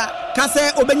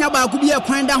kase obenya ba ku bi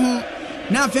ekwan da ho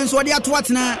na afen so de ato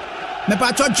atena me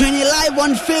pa cho join live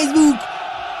on Facebook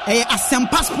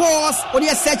Asempa Sports odi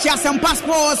search Asempa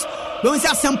Sports don say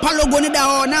Asempa logo ni da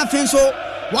ho na afen so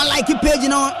wa like page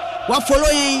no wa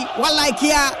following wa like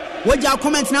here wa ja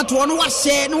comment na to no wa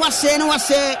share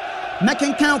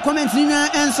making count comment ni na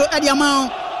enso ade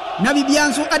amount na bibia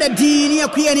nso ade di ni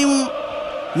akua ni mu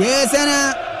yes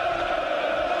na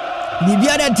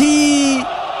bibia ade di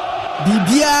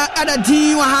Bibia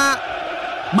adadi wa ha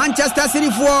Manchester City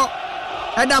for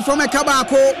ada from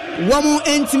Kabako womu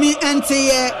entimi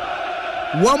entiye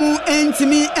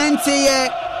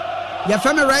ya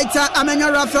family writer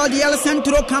Emmanuel Rafael the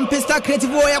Centro Campista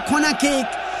Creative Boy corner kick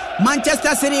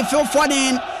Manchester City Phil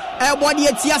Foden body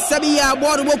etia Sevilla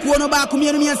board boku no ba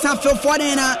kumienu miensa Phil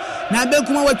Foden na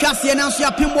benkuma watwase na so ya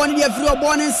pimbo ne de free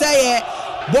obon nseye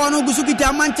Bono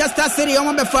gusukita Manchester City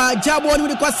omobefa jabo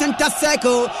ni kwa center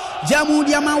circle jamu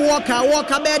diama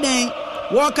walker beden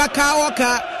walker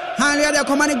handle the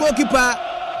command goalkeeper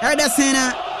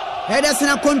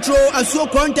Ederson control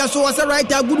aso counter so was a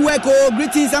writer good work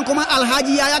greetings and come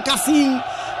Alhaji Yaya Kasim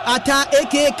ata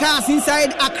AK Kas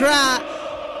inside Accra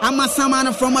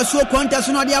Amasaman from aso counter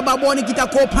so no dia baboni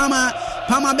kita ko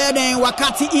Pama beden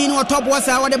wakati in or top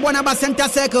wasa wa de bonaba center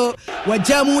circle wa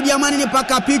jamu diama ni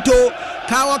pakapito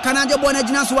Kawa kanaje bona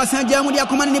jina so wasanja mu dia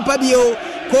komani ni pabio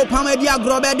ko pama dia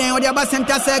grobeden odi aba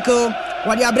center circle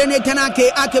wadi abrene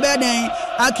tenake akebeden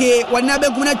ake wana be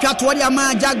kumna twato wadi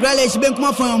ama Jagrelish ben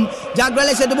kuma fam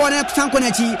Jagrelish de bona sanko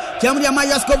nachi jamu dia ma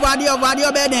Yasko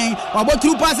vadio beden obo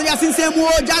true pass dia sinsemu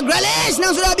Jagrelish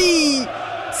na so bi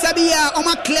Sabia o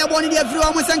ma clear boni dia free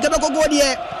o mo sanke be ko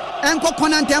godie enko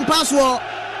konantem pass wo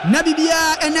na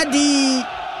bibia enadi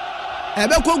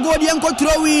ebe ko godie enko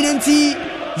throw in nti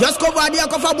Jasko vadia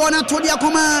ko fa bona to dia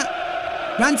koma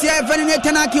rantia efene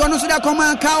tenaki ono so da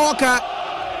koma ka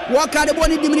Waka de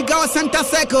boni dimika center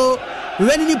circle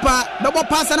weni nipa bebo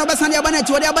passa na obesande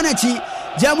abanachi wodi abanachi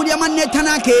jamu dia man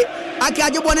netanake ake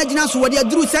aje bona jina so wodi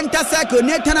aduru center circle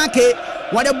netanake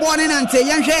wodi bona nante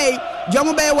yenhwe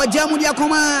jamu be wa jamu dia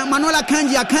koma Manola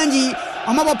Kanji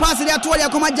amabo pass dia to dia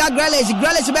koma Jagrelish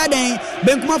beden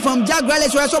benkuma from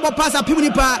Jagrelish we so bo pass apim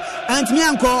nipa antimi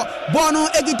anko bono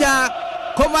egita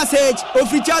Kovacic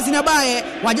officials in abaye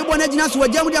wajibu na jina so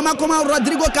wajamu dia makoma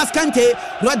Rodrigo Cascante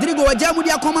wajamu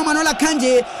dia koma Manola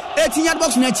Kanji 18-yard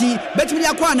box nachi betimi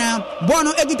akwana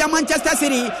bono egita Manchester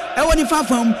City ewoni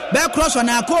fafam be cross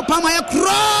na ko pama ya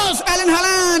cross Erling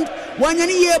Haaland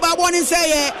wanyani ye ba bonin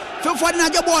seye fefo na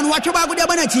je bon watwa go de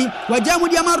banachi wajamu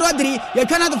dia ma Rodri ye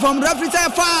kana from referee say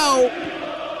foul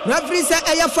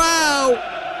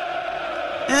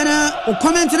and o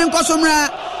comment in kosomra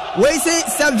we say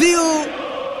Sevilla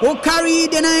who carry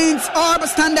the ninth all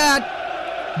standard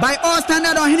by all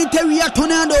standard on Hiniteria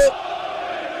Tornado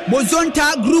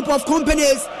Bozonta group of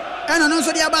companies and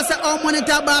also the Abasa or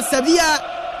monitor by Sevilla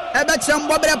Ebacham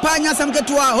Bobra Panya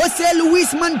Samketua Jose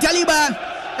Luis Mantaliba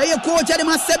a coach at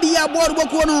the Sevilla board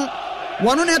Bokono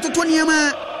 1 to 20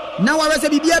 now I was a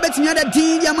Bibia Betina the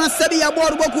team Yama Sevilla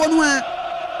board Bokono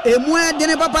a more than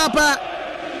a papa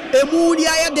a moody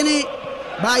ayadene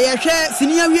by a share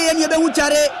senior and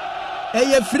Yabuchare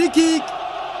a free kick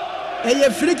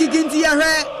into your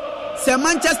hair Sir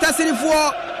Manchester City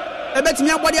 4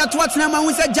 ebetimi abodi atwat na ma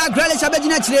hu se Jack Grealish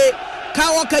abegina kire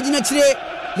ka woka gina kire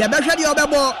ya behwe de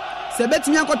obebo se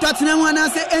betimi akoto atena hu ana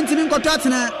se entimi nkoto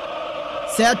atena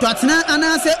se to atena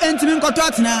ana se entimi nkoto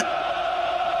atena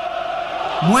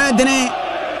moedene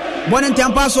bonen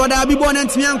tempa so da bi bonen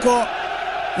entimi anko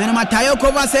na Mateo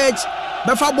Kovacic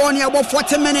befa boni abo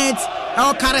 40 minutes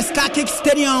el Karaskakis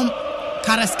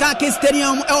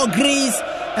Stadium el Greece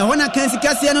e wona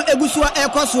kansikase no eguso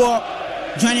ekoso.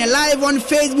 Join you live on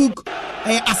Facebook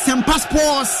Asempa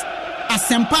Sports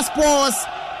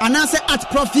and answer at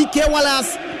Profi K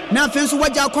Wallace. Now fans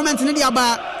watch our comment in the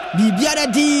aba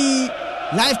Bibiada D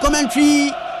live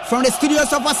commentary from the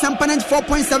studios of Asempa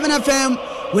 4.7 FM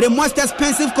with the most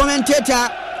expensive commentator,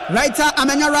 writer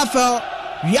Amenya Raphael,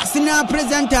 Yasina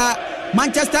presenter,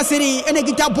 Manchester City, and a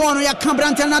guitar born ya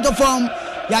Cambranta Nato form,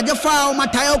 Yajafao,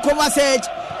 Mateo Kovacic,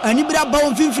 and Ibra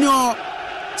Bone Fifno,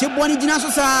 Chibwani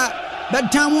Jinasosa. But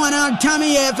Tamuana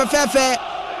Tammy Fefe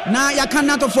na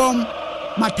yakana form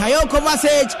Mateo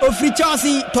Kovacic of Free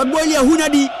Chelsea Todbolia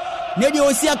Hunadi Lady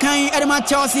Osia Kain Edema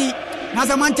Chelsea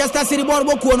Nasa Manchester City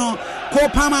Borbo Kono Ko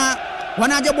Pama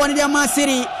Wanaja Bonidia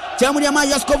City Jamudiama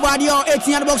Josko Vadio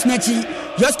 18 box Nechi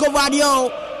Josko Vadio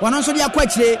Wanonso dia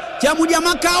Quetre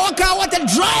Jamudiama Kawaka what a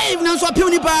drive Nanso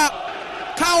Punipa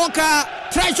Kawaka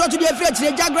try shot to the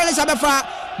Fletcher Jack Grealish Abefa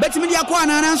Betimidia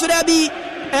Kwana Nanso Debi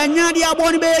enya dia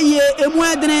boni be ye emu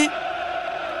adene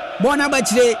bona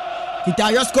bachire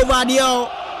kita Josko Vadio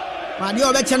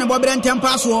be chene bo brentem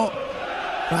paso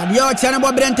Vadio chene bo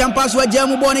brentem paso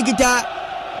jamu boni kita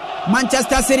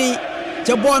Manchester City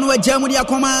che bonu wa jamu dia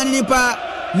koma nipa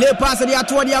le passe dia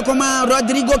to dia koma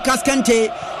Rodrigo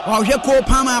Cascante o je ko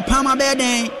Pama be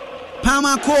den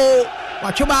Pama ko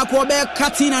wachoba ko be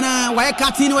katina na wa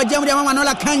katina wa jamu dia mama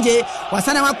nola kanje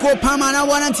wasana wa ko Pama na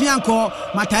wana ntianko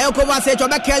Mateo Kovacic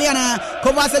oba kaliana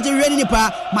Kovacic ready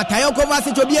nipa Mateo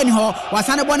Kovacic obi ani ho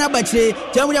wasana bona bachire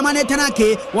jamu dia mane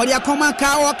tanake wali akoma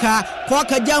ka oka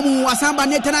koka jamu wasamba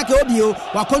ne tanake obio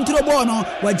wa control bono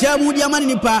wa jamu dia mane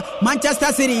nipa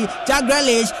Manchester City Jack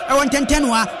Grealish e won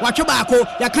tentenwa wachoba ko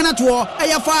yakana to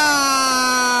eyafa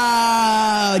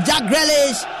Jack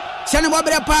Grealish Shana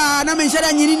Bobrepa, na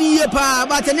menshara nyini yepa,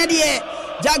 but nedie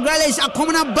Jack Grealish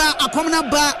akomna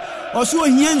ba oso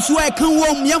hien so e kan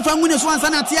wom yemfa ngune so ansa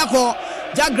na tiako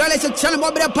Jack Grealish Shana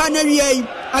Bobrepa na wiei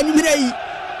animirei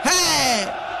he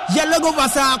yellow go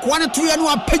vasa kwana tuye no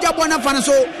apega bona fana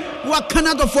so wa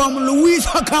Canada from Luis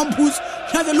Campus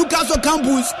na Lucas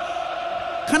Campus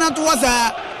Canada was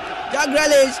Jack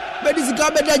Grealish bedisi ka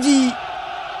bedaji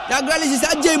Jack Grealish is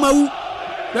ajemawu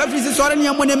referee is sorry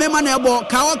ya money mema na ebo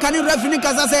ka o kan referee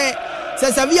kasa se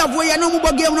Sevilla fo ya no mu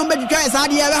bo game no be twa esa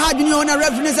de ya ha dwene ona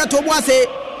referee se tobo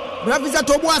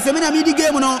ase me na midi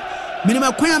game no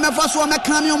minima kwan amefa so me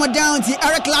kan me o down ti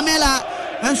Eric Lamela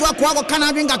enso akwa ko kan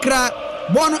adwen kakra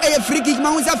bono e free kick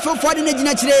ma hu se for de na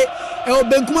gina kire e o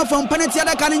benkuma from penalty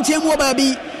ada kan nchemu o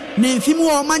baabi ne mfimu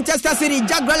o Manchester City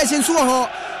Jack Grealish nso ho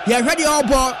ya hwede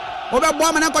obo obebo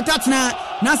amana kotatena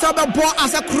na sa obebo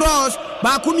as a cross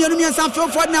ba kumienu mi san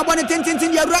for na bone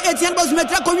tintin ya 18 box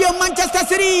metra ko wi Manchester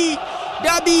City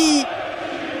Derby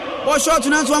o shot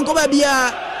na so anko ba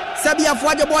bia sabia fo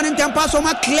ade bone tempa so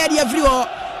ma clear everywhere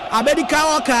abedika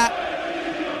oka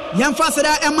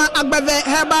yamfasada ema agbave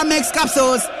herbal mix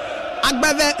capsules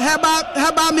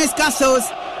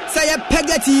say a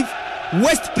pegative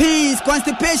waist pains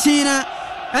constipation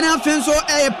and I feel so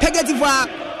a pegative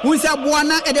who say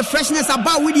buana and the freshness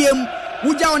about William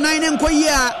uja o 9 enko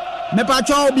year me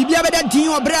pacho bibia be da din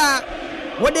obra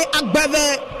wo de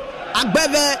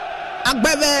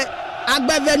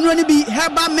agbave no ni bi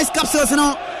herbal mix capsules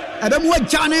no abem wo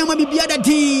jana ma bibia da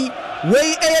din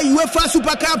we UEFA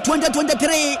Super Cup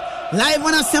 2023 live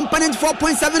on Asempa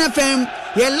 4.7 FM.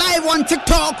 You're live on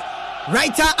TikTok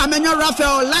Writer Emmanuel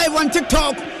Raphael live on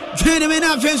TikTok. Join me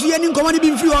now, friends. We are in common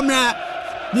being few amna.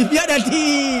 The other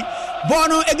team,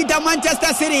 Bono Egita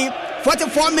Manchester City.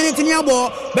 44 minutes in your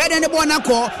ball. Better than the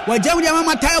Bonako. Where Jeremy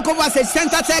Matayo covers a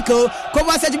center circle.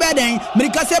 Covers a bedding.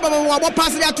 Mirikaseba will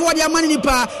pass it toward your money.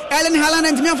 Ellen Haaland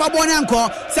and Miafa Bonanko.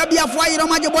 Sabia Fire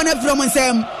Romaja Bonnet from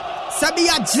Sam.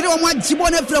 Sabia Jiroma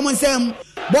Jibone from Sam.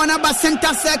 Bonaba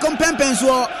center circle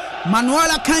Pempenso.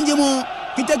 Manuela Kanjimo.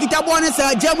 Kita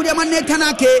Bonesa. Jeremy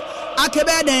Manetanake.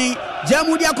 Akebeden.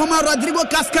 Jamudia Koma Rodrigo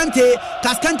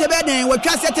Cascante Beden, we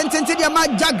cast a tendency to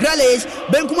Jack Grealish,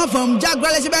 Benkuma from Jack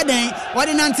Grealish Beden,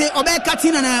 Ordinance, Obe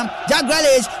Katina, Jack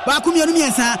Grealish, Bakumi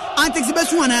Miasa, Antix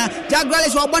Beswana, Jack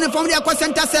Grealish, or one from the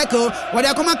center circle, where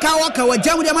they come a Kawaka, where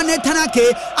Jamudia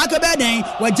Manetanake, Akebeden,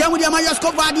 where Jamudia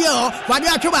Mayasko Vadia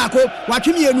Tobacco,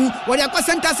 Watimianu, where the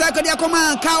center circle, they come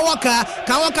a Kawaka,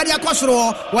 the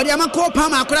Akosro, where the Amako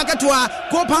Pama, Krakatua,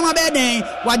 Kopama Beden,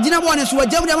 Wajina Bonas, where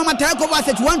Jamudia Matako was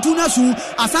at 1-2.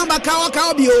 Asamba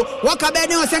Kawakabio,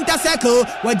 Wakabeden or center circle,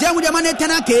 where Jamudia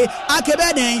Manetanake,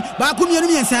 Akebeden, Bakumi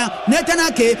Miasa,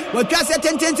 Netanake, where Casa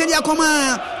Tententia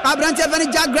Coma, Abrante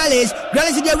Van Jack Grealish,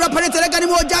 Grealish the representative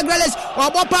Ganimo Jack Grealish,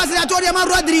 or what passes at Toriama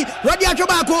Rodia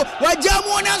Tobacco, where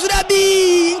Jamuna should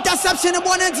be interception of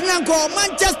Bonantianco,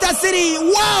 Manchester City.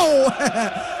 Wow!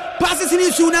 Passes in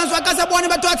his soon as Wakasa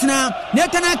Bonaba Tottenham,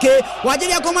 Netanake,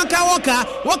 Wajadia Komaka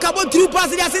walk about 2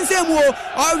 passes as in Semo,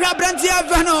 or Rabrantia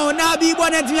Vano, Nabi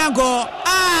Bonetianco.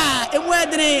 And where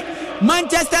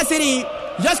Manchester City,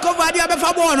 just go Vadia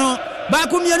Befabono,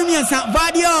 Bakumian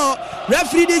Vadio,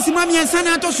 referee this Mamian San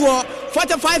Antoswo,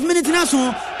 45 minutes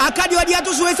naso, Akadio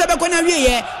Diato Suesa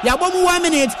Beconaria, Yabomu 1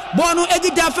 minute, Bono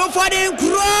Edita fell for them,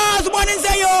 cross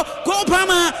Bonensayo,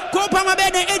 Kopama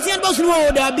Beden, Etienne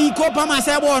Bosno, there be Kopama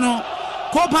Sabono,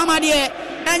 Kopama dear,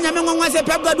 and Yaman was a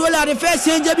Pep Gadola, the first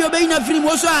change of your Bain of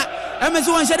Frimosa,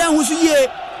 Amazon Shadan Husuye,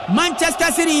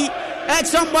 Manchester City,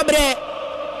 Exxon Bobre,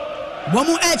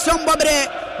 Bomu Exxon Bobre,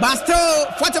 Basto,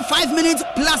 45 minutes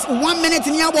plus 1 minute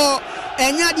in Yabo,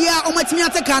 and Yadia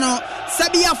Omatimiata Cano.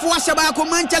 Sabia Fuashabako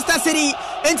Manchester City,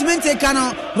 Intimente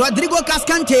Cano, Rodrigo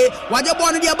Cascante,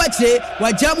 Wajabon dia Bache,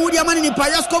 Wajamu dia Mani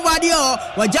Payasco Vadio,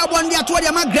 Wajabon dia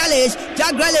Todia Grealish,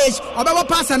 Jack Grealish, Obama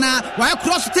Passana, why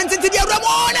cross tented dia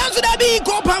Ramon, and Sudabi,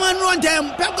 Copaman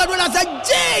Rontem, Pep Gadola said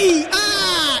J.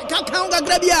 Kakanga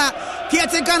Grabia,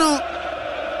 Kiatecano,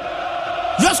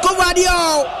 Josco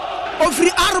Vadio, Ofri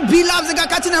RB loves the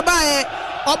Gakatina Bae,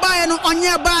 Obayan on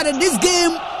your bad this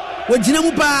game. With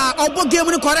Jinamupa, or book game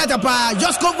in the Corretapa,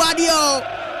 Josco Vadio,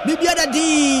 Bibiada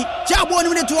D, Chabon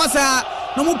in the Tuasa,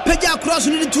 no more Peja cross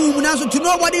in the two, to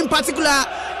nobody in particular,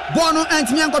 Bono and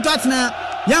Mianco Tatna,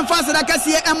 Yan Fasa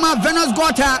Cassia, Emma, Venus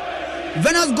Gota,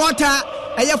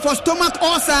 a for stomach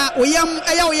osa, Oyam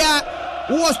Ayoya,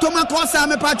 who was stomach osa,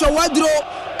 me patro wadro,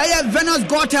 a Venus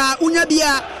Gota,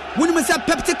 Unabia, Winmasa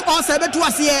peptic osa,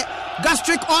 Betuasie,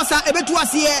 gastric osa,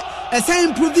 Ebetuasie. A sign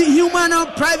improving human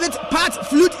private part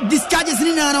fluid discharges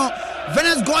in Nano,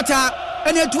 Venus Gota,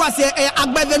 and it was a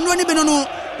Agbavenoni Benono,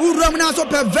 who Romana so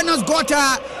per Venus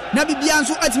Gota,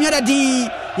 Nabibiansu at Miradi.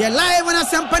 You're live on a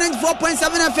Sampanent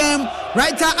 4.7 FM,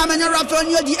 writer Emmanuel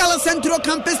Raphael, the El Centro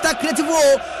Campista Creativo,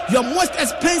 your most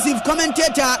expensive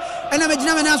commentator, and I'm a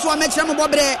Jamana so I make some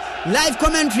Bobre, live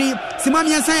commentary,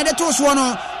 Simamian San de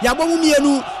Toswano, Yabomu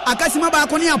Mienu, Akasima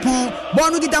Bakoniapon,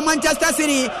 born with the Manchester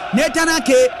City,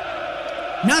 Netanake.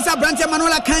 Nasa Brante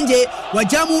Manola Kanje,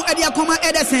 Wajamu Ediakoma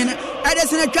Edison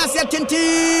Cassia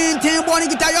Tintin, Bonnie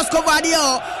Gitayosko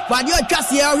Vadio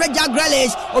Cassia, Red Jack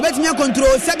Grealish, Obetimia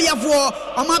Control, Sabia for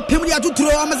Oma Pimudia to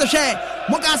throw Amazache,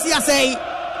 Mokasia say,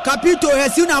 Capito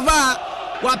Hesunava,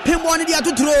 what Pimbonidia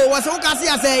to throw was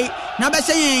Ocasia say,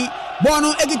 Nabasay,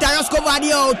 Bono Egitayosko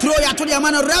Vadio, Troya to the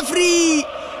Amano referee,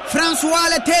 Francois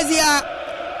Letizia,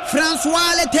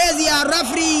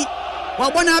 referee,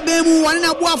 Wabona Bemu, one in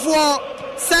a Buafo.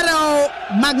 Sarah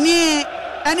Magnier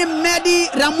and Medi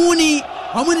Ramuni,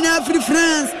 Omuna Free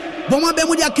France, Boma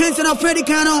Bemudia Kenson of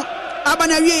Fredicano,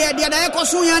 Abanaria, the Adayako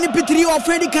Suyani Petri of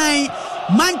Fredicain,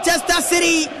 Manchester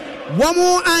City,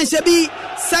 Womo and Shabi,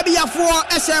 Sabia 4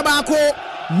 Eshabako,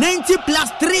 90 plus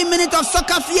 3 minutes of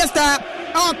soccer fiesta,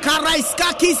 or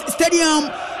Karaiskakis Stadium,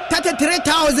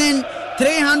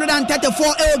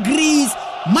 33,334 degrees,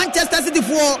 Manchester City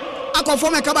 4,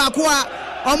 Akofoma Kabakua.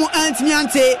 Omo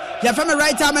Antimiante, your family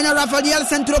writer, Emmanuel Raphael,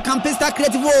 Centro Campista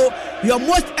Creativo, your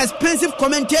most expensive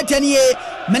commentator here,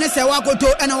 Menesa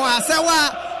Wakoto, and our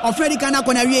Sawa of Freddy Kana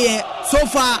Konarie, so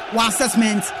far, our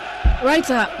assessment. Right,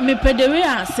 me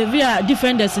pedewea Sevilla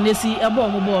defenders in the sea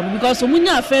above because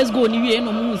Omunya first goal ni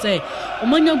no mu say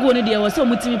Omunya goal ni there was so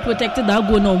much protected that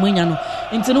goal no Omunya no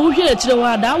into no hwe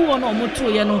chirewa that one no moto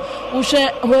ye no wo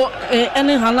hwe ho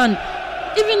Erling Haaland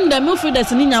even the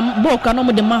midfielders ni nya ball ka no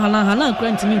mo de Haaland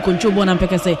grant me control ball na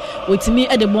peke say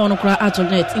wetimi e de ball no kra out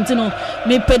of net into no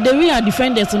me pedewea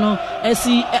defenders no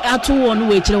esi ato one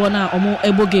we chirewa na omo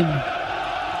ebo game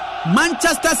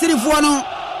Manchester City for no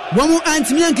Womu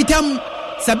antimian kitam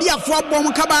Sabia for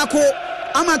bom kabako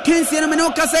ama kensi na mene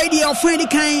okasa idi ofendi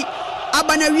kan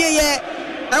abana wieye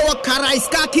ewo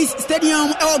Karaiskakis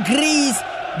Stadium ewo Greece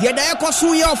de da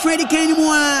ekoso ye ofendi kan ni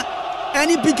mu a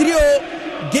eni pitrio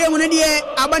game ne de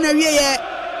abana wieye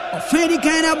ofendi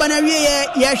kan na abana wieye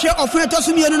ye hwe ofendi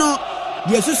tosumienu no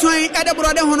de susuan ede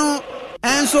brode ho no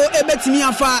enso ebetimi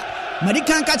afa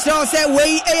medikan ka kire o se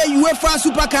wei UEFA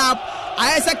Super Cup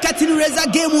ayesa Katin Reza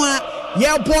game a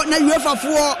Airport na UEFA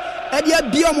for edia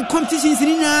biom competitions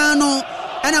ni na no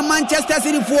na Manchester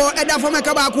City for eda for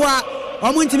meka ba ko a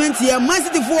omuntimenti ye Man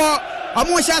City for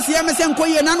omo hya se me senko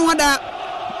ye na no ada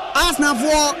Arsenal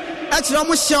for e kire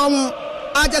omo hya omo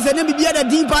aja se na bibia da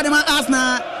din pa de ma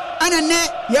Arsenal ana ne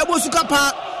ye bo Super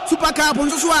Cup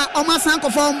nso so a omo san ko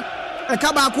form e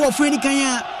ka ba ko ofani kan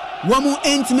ya womu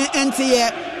enti ye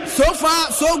so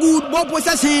far so good ball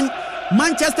possession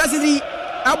Manchester City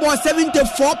about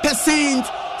 74%,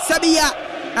 Sevilla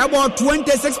about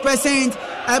 26%.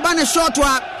 Abana short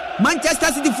wa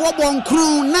Manchester City 4 bon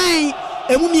crown 9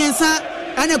 emumiensa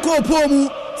ene ko pomu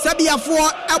Sevilla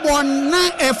 4 about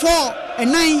 4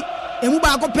 and 9 emu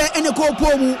ba ko pe ene ko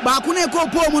pomu ba ko ne ko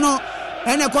pomu no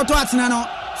ene ko to atena no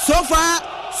so far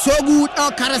so good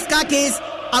Karaiskakis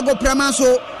ago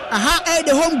pramaso aha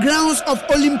the home grounds of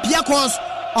Olympiacos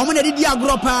omo na didi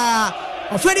agropa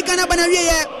ofedi kana bana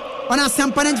wiye on a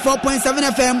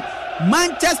 4.7 FM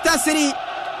Manchester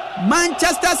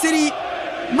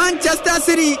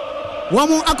City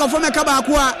womu akofome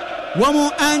kabako a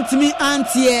womu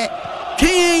antie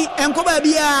ken enkoba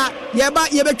bia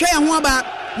yebetwa ye ho aba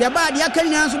yeba de akani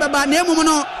na so beba na emu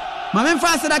no mamemfa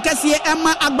aseda kase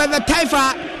emma agbave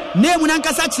taifa na emu nan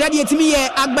kasa kire de etimi ye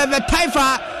agbave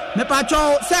taifa me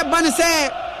pacho se ban se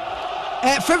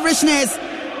favorishness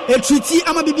treaty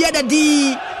ama bibia da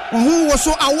di who was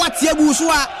so a what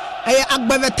Yabuswa,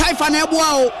 Agbave Taifa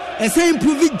Nebuao, a same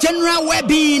improve general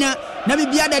well-being.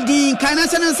 Nabibia the Dean,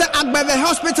 Kanasan Agbave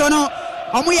Hospital, no,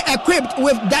 equipped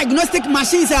with diagnostic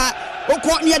machines. O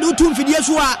caught near do 2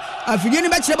 Fidiasua, a Fidian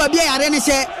Bachelor Babia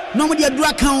Arenese, nobody a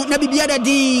drug count, Nabibia the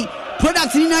Dean,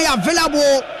 products in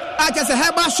available at as a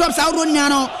herbal shops out on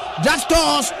Nano, drug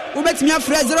stores, who makes me a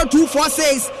fresh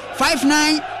 0246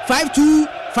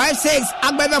 595256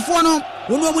 Agbave Fono,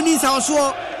 who no one is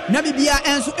also. Nabibia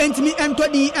enso entimi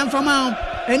entodi enfama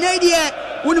enedie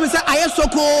wonu say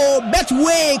ayesoko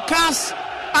betway cash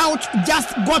out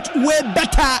just got way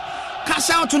better cash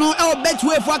out no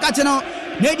betway for akate no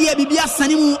nedie bibia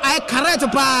sanimu ay correct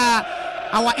pa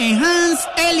our enhanced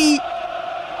early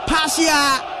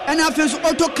partial and afenso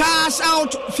auto cash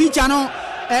out feature no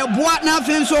boa na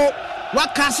afenso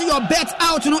what cash your bet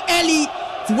out no early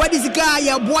to what is guy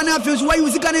ya boa na afenso why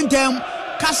you can them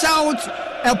cash out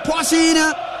a portion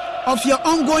of your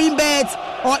ongoing bets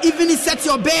or even set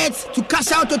your bets to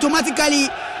cash out automatically.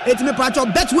 It may part of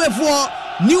Betway for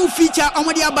new feature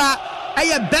Omodiaba.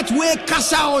 A Betway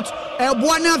cash out. A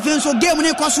Buana Fenso game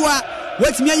ne Koswa.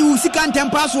 Wait me you second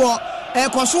time password. A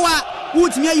Koswa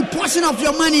would me a portion of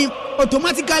your money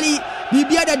automatically.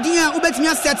 Bibia the dia ubet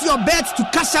me set your bets to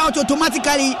cash out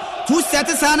automatically. To set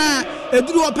sana a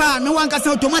duopa no one cash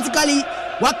automatically.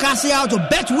 What cash out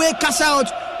Betway cash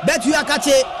out. Betway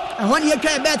akache. When you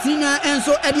try betina and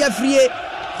so edia free.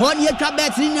 When you try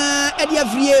betina edia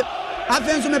free.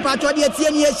 Afenso me patro de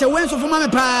tienie se wenso for mama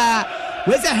pa.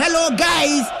 We say hello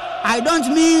guys. I don't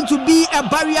mean to be a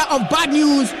barrier of bad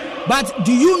news, but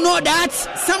do you know that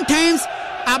sometimes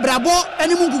abrabo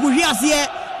enimu kukuhwi ase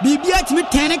bibia timi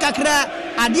tene kakra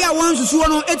ade a wan susuo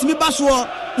no etimi baso.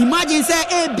 Imagine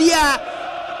say bia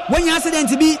when you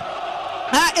accident be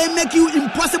it make you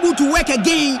impossible to work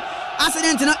again.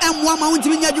 Accident no M1 ma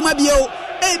wuntimi nya dwuma bio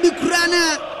bi kura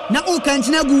na o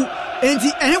kanchinagu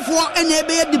enti ehefo ene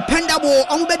be dependable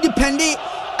on be depende e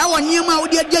won niam a wo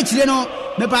de agire no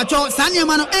me pacho sa niam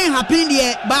no happen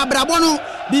de ba brabo no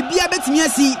bibia betimi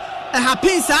asi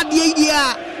happen sa de yi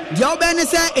a de wo be ne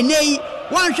se enei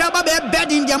wan hwa ba be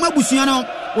bedding de amabusuan no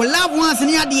wo love ones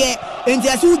ne ade enti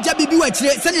asi wo ja bibi wa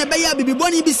kire se ne be ya bibi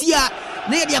boni bi si a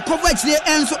na ye de cover kire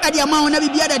enso e de ama na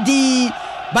bibia da di.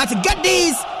 But get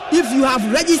this, if you have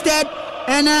registered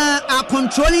and are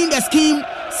controlling the scheme,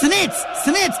 Senate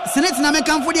na me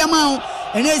come for the amount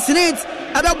and Senate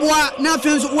Abeboa na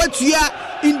fenso watua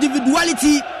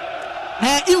individuality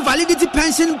invalidity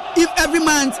pension if every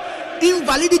month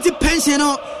invalidity pension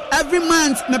every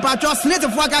month me patro senate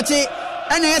for akache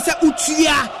ena yesa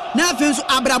utua na fenso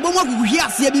abrabo mo kuhwi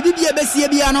ase bibibia besie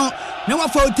bia no na wa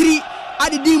for 3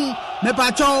 adidim me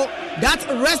patro that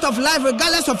rest of life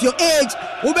regardless of your age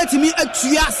obetimi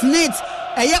atua senate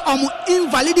eye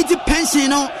invalidity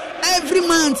pension every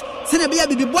month sene bia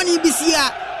bibi boni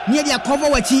bisia near their cover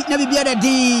wachi na bibia da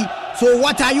din. So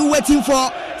what are you waiting for?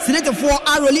 Senator for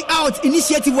are rolling out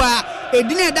initiative where a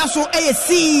dinner that's so a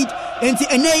seed into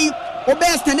a name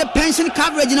obey standard pension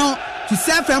coverage to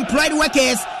self-employed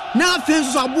workers. Now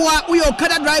fences are boy, we are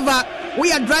car driver,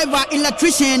 we are driver,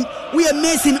 electrician, we are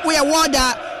mason, we are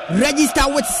water, register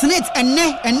with Senate and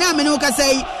now Menoka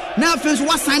say now fences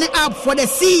was signing up for the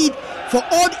seed for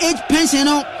old age pension.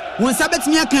 One sabbat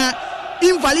miaka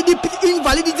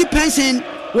invalidity pension,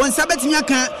 one sabbat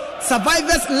miaka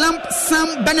survivors lump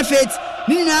sum benefits.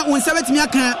 Nina one sabbat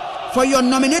miaka for your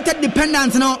nominated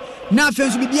dependents. Now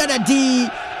fences will be the D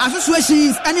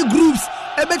associations, any groups.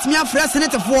 Ebet me afra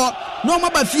senator for no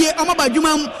maba fie o maba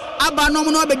dwumam aba no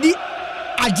no abedi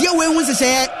ade we hu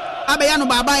sese abaya no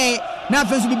baba e na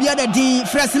afenso bibia da din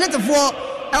fra senator for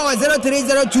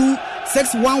 0302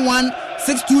 611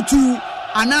 622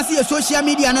 anasi your social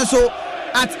media na so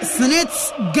at Senate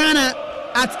Ghana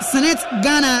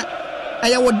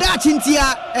aya woda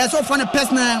chintia so for a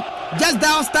personal just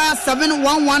dial star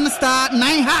 711 star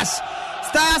 9 hash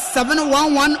star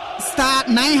 711 star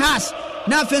 9 hash.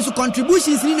 Now fenso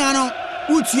contributions ni na no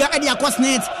utua e dia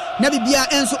cosnet na bibia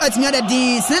enso atimia da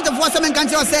din senator for seven kan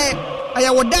tell say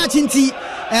aya woda chinti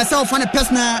so for a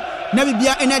personal na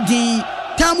bibia ena din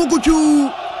tamu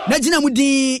kutu na gina mu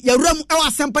din yawram e wa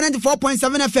Asempa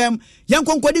 94.7 FM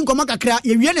yankonkodi nkoma kakra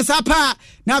yewie ne sapa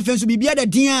na fenso bibia da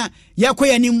din a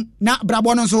yakoyanim na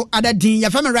brabo no so ada din ya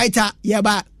family writer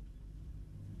yeba.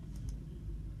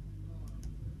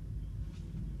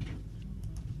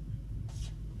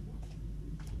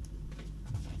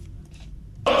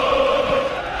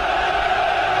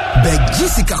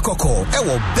 Jessica Coco,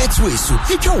 ewo betway so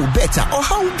hitwa wo better or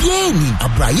how bieni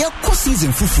abraye ko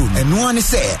season fufu eno ane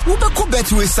say wo be ko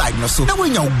betway side no so na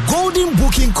wenya golden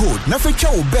booking code na fetwa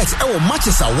wo bet ewo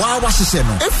matches awa hyehyɛ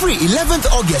no every 11th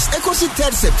August ekosi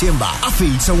 3rd September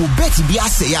afei so wo bet bi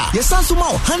ase ya yesanso ma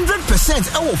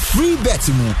 100% ewo free bet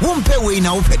mu wo mpe we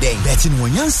na wo peden bet no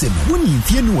nyanse no woni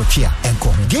mfie no wotwe a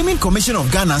enko Gaming Commission of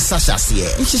Ghana sasha se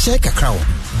nhyehyɛ kakra wo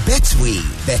betway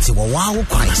bet wo wa wo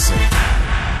kwan so.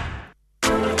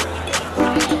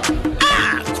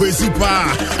 Crazy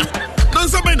pa.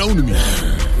 Nansa by now me.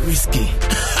 Risky.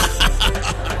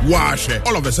 Wash.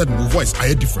 All of a sudden, my voice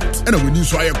I different. And when you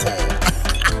saw I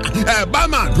call.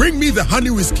 Barman, bring me the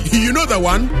honey whiskey. You know the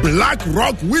one? Black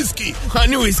Rock whiskey.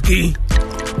 Honey whiskey.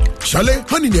 Chalet,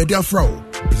 honey near their fro.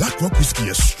 Black Rock whiskey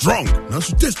is strong. Now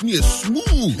so taste me is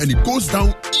smooth and it goes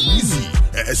down easy.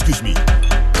 Excuse me.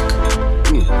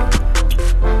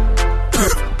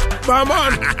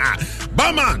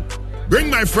 Barman. Bring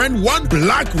my friend one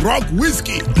Black Rock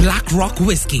whiskey. Black Rock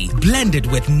whiskey, blended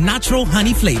with natural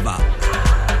honey flavor.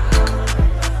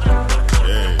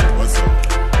 Hey, what's up?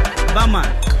 Bama.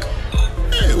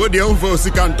 Hey, what the hell for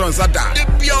Sikanton Sada?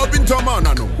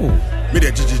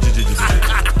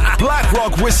 Black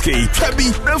Rock whiskey, Tabby,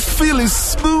 the feeling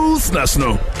smoothness,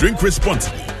 no. Drink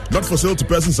responsibly. Not for sale to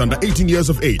persons under 18 years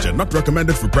of age and not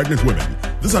recommended for pregnant women.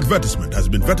 This advertisement has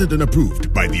been vetted and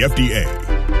approved by the FDA.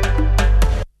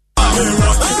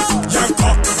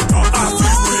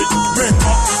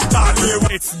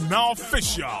 It's now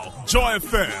official. Joy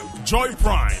FM, Joy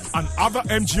Prime, and other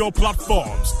MGO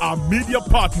platforms are media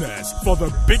partners for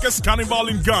the biggest carnival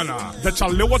in Ghana, the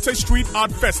Chalewate Street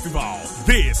Art Festival.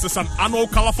 This is an annual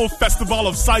colorful festival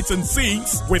of sights and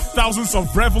scenes with thousands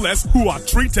of revelers who are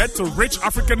treated to rich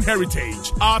African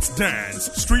heritage, art,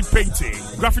 dance, street painting,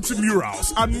 graffiti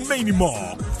murals, and many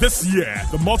more. This year,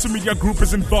 the multimedia group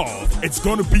is involved. It's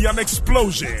going to be an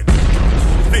explosion.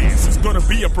 This is going to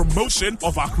be a promotion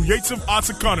of our creative arts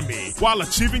economy while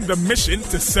achieving the mission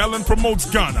to sell and promote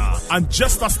Ghana. And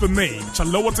just as the name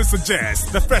Chalewate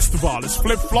suggests, the festival is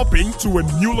flip-flopping to a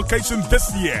new location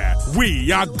this year.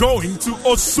 We are going to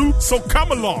Osu, so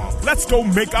come along. Let's go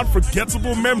make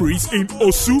unforgettable memories in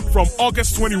Osu from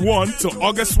August 21 to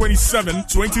August 27,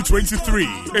 2023.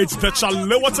 It's the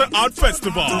Chalewate Art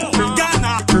Festival.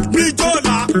 Ghana, we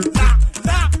Ghana.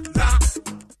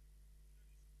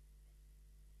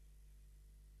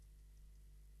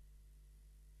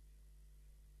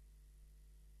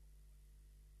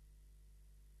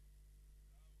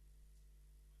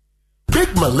 Big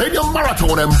Millennium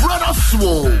Marathon and Brother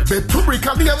Swole. The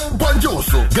Tubricanium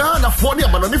Banjoso. Ghana Fonia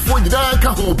Manonifo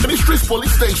Yidaka Ministries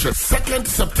Police Station. 2nd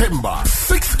September,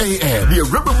 6 a.m. near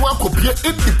Ribbonwa Kopia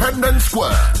Independence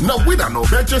Square. Now we don't know.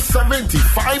 Just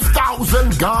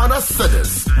 75,000 Ghana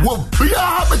cedis. Will be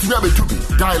a to be.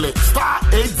 Dial it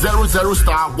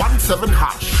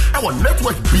 *800*17#. Our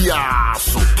network BR.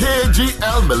 So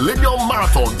KGL Millennium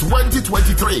Marathon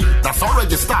 2023. That's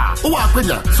already start. So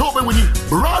we need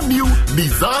brand new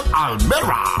Nissan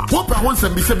Almera. What I want to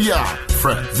be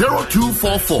friend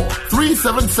 0244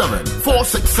 377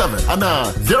 467 and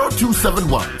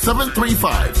 0271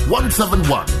 735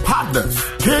 171. Partners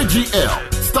KGL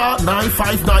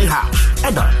 *959#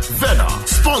 and Vena.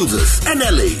 Sponsors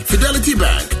NLA, Fidelity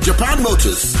Bank, Japan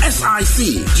Motors,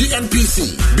 SIC,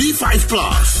 GNPC, B5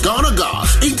 Plus, Ghana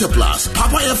Gas, Interplus,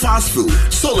 Papaya Fast Food,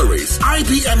 Solaris,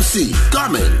 IPMC,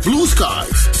 Garmin, Blue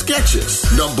Skies, Sketches,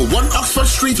 #1 Oxford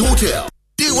Street Hotel.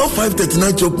 Day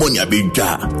 539 chop money a big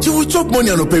jar. You will chop money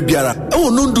no pay biara. Oh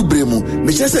no do bremu.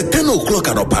 Me just say 10 o'clock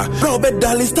anopa. Now bet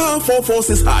dial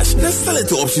 *446#. Let's sell it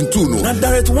to option 2 no. Not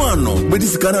direct 1 no. But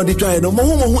this can only try no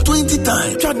more 20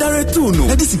 times. Try direct 2 no.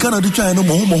 This can only try no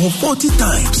more 40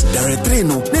 times. Direct 3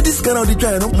 no. This can only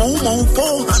try no more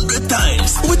 400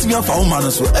 times. With me for man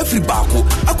so every bako.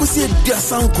 I could see their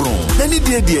sound crown. Then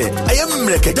the day I am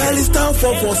like dial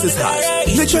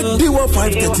 *446#. You check day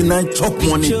 539 chop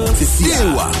money to see.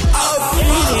 I'll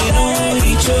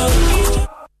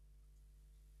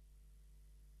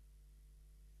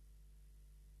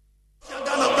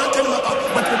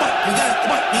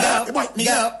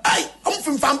I'm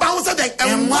from Bouncer Deck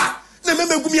and what?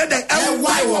 Remember me a day and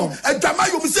why won't a drama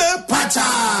you say Pacha.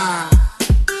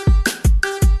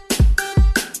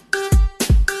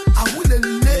 I wouldn't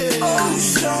live. Oh,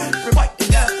 shit.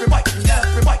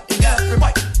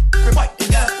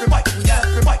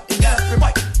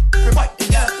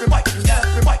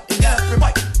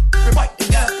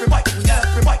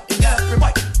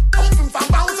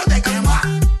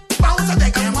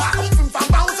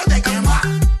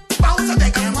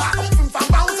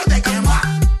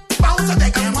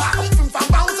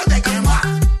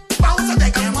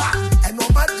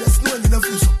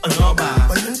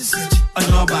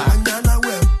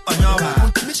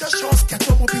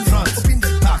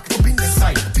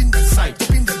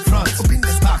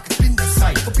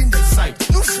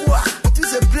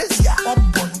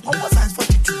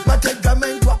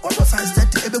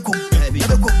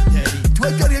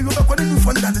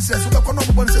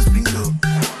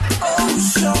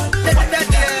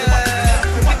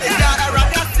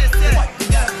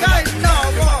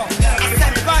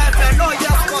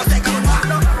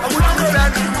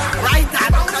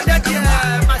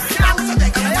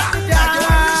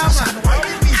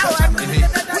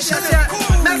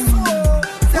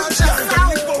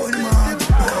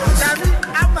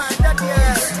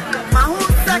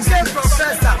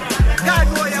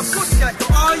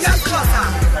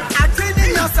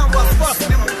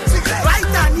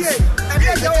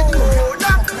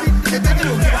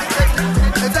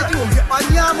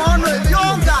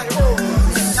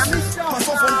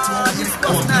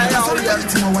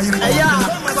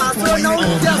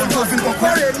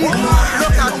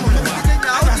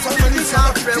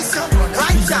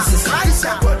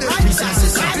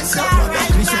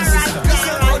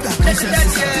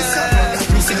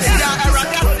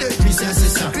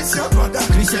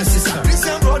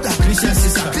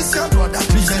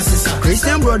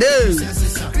 Christian brothers.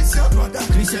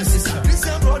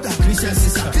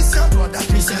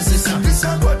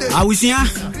 Awusia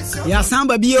ya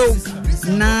samba bio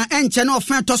na enche na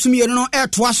ofen tosumi yo no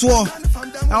etoa so e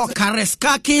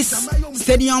Kareskakis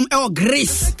Stadium e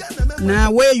Greece na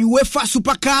where UEFA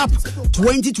Super Cup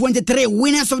 2023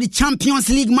 winners of the Champions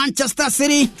League Manchester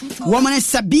City woman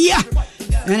Sevilla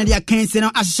and they are canceling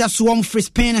Asha Swam for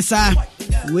Spain sa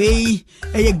we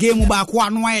a game ba kwa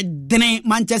no e dene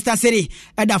Manchester City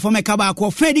e da for meka ba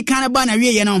kwa Freddy Canaba na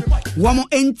wie ye no woman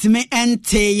entime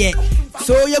ente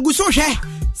so yagu so hwe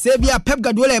Sebia Pep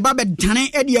Guardiola eba be dane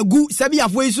e de agu Sebia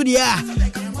fo isu de a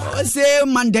say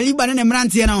Mandaliba ne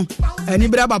mrantie no ani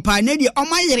bra papa ne de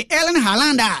omayere Erling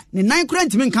Haaland ne 9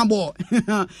 current men kan ball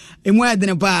emu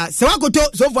adene pa se wakoto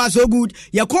so far so good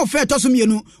ya kon fe to so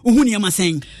mienu uhu ne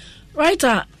masen right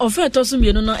ofe to so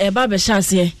mienu no eba be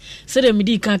hyase se de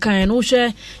midi kan no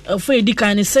hwe ofe edi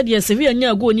kan ne se de Sevilla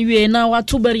nya go ni wie na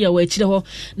wato bari ya wa chire ho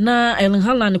na Erling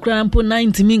Haaland kura mpo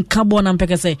 90 min ka ball na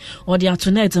mpekese o de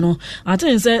atonet no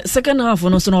atin se second half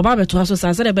no so no ba be to aso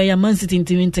sa se de be ya Man City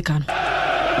team tekan.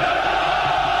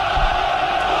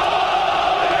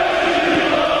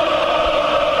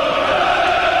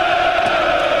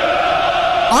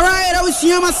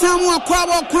 Abusiama Samu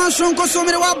Akwabo Kwanshon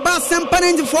Kosomere wa Basem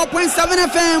 94.7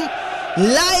 FM.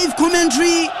 Live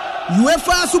commentary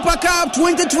UEFA Super Cup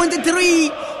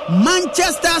 2023.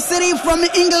 Manchester City from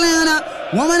England.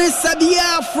 Woman is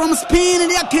Sevilla from Spain.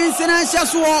 They are Kensana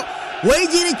Shaswo.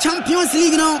 Waging the Champions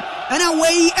League now. And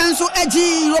away and so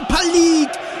edgy Europa League.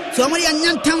 Somebody and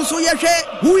Yantam so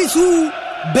yashe. Who is who?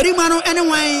 Berimano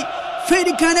anyway.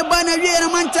 Fedi Kane Bana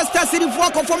Manchester City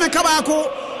for Kabako.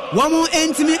 One more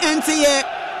entity here.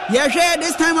 Yashe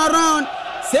this time around.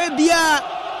 Sevilla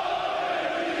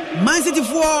Man City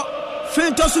 4.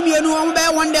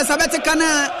 Fentosumio one day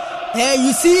Sabatakana.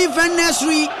 You see Van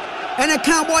Nesri and a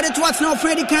cowboy that was now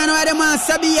Freddy Kano Adama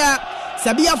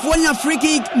Sabia falling a free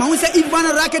kick. Mausa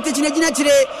Ivan Rakitic in a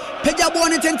today. Peja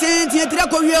Bonnet and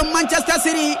Tiatrako Manchester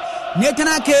City.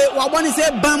 Netanake, what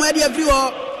say Bama de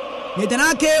Avrio.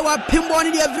 Netanake, what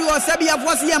Pimboni de Avrio, Sabia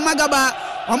Fosia Magaba.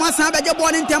 Omasa Baja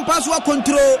Bonnet Tempaswa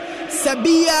control.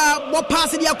 Sabia, what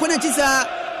pass the Aquanatisa.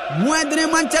 Mwendre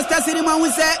Manchester City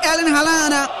Mausa Ellen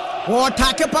Halana. Or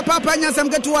take Papa Panya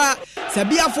Samkatua.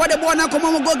 Sabia for the Bona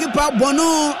Common goalkeeper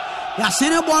Bono.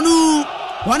 Yasena Bono.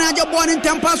 One of the born in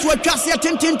Tempas were Cassia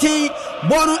Tintin.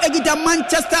 Bono Egita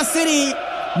Manchester City.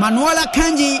 Manuela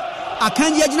Kanji.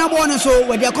 Akanji Ajina Bono so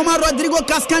where they come Rodrigo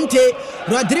Cascante.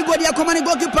 Rodrigo Diacomani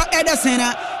goalkeeper Ederson.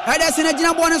 Ederson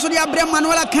Ajina Bono so they are Brem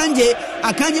Manuela Kanji.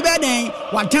 Akanji Beden.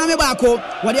 Watame Bako.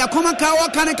 Where they are Koma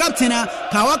Kawaka captain.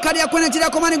 Kawaka Diaconati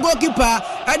Comani goalkeeper.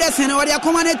 Ederson or they are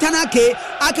Comani Tanake.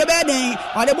 Ake Beden.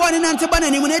 Or the born in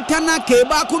Antabana Tanake.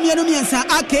 Bakum Yanumiansa.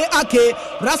 Ake.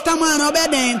 Rastaman or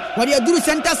Beden. Where they are do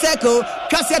center circle.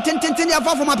 Cassia Tintin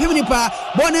from a Piminipa.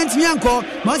 Bonnet Mianco.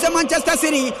 Manchester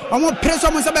City. Omo press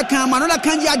on Sabaka. Manola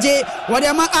Kanji Aje. Where they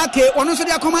are Ake. Or no so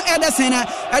they are Coma Ederson.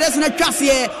 Ederson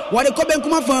Cassia. Where the Koben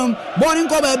come from. Born in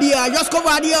Kobabia. Josko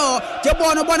Vadio.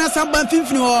 Jebono Bona Samban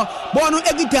Finfno. Bono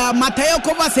Egita. Mateo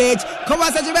Kovacic.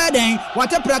 Kovacic Beden.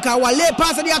 Watepraka. Wale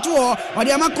pass the atuo. Or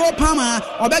the Amako Pama.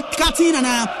 Or Bet Katina.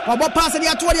 Or Bob pass the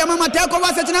atuo. The Mateo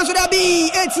Kovacic. And so there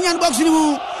be 18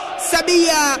 boxing.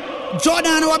 Sabia.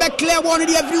 Jordan. Or Bet Claire Bono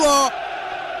the everywhere.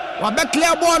 Or Bet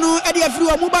Claire Bono. Eddie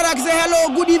everywhere. Mubarak say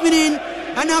hello. Good evening.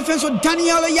 And now so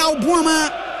Daniel Yao Buama.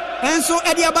 And so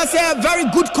Eddie Abase. Very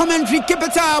good commentary. Keep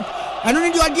it up. And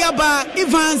only do Adiaba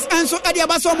Evans and so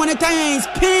Adiaba so many times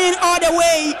pin all the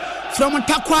way from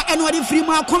Takwa and what the free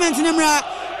more comments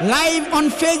live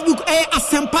on Facebook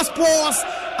Asem Passports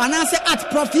and I say at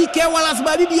Profike Wallace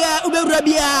Babibia Ube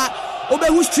Rabia Ube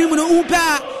who stream no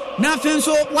Upa nothing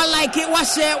so what like it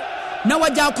was share now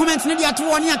what your comments need to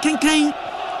one year can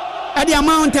at the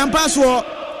amount and password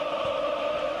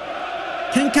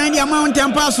can the amount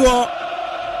and password.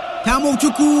 Tamu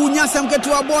chuku nyasam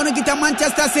ketua bono kita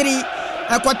Manchester City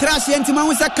ekwatrashi entima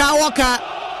unsa Kawaka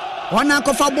wana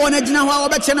kofa bono jina hwa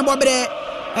obeche na bobre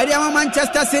edi ama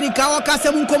Manchester City Kawaka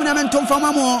semu nkomina mentom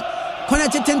famamo kona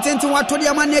chitententi watu di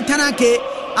ama Netanake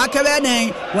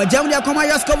akebene wajamu ya koma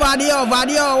Josko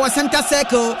Vadio wa center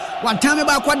circle watame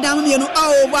ba kwa damu mienu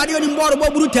au Vadio ni mboro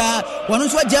bobruta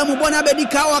wanusu wajamu bona bedi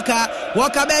Kawaka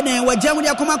waka bene wajamu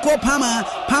ya koma ko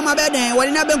Pama bene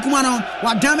walina benkumano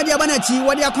wadame dia banachi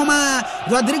wadia koma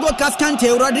Rodrigo Cascante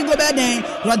Rodrigo bene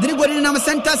Rodrigo ni na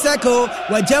center circle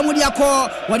wajamu dia ko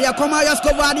wadia koma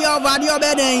Josko Vadio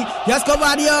bene Josko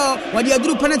Vadio wadia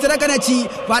group penetra kanachi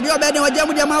Vadio bene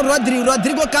wajamu dia ma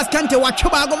Rodrigo Cascante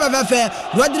wachoba go vefe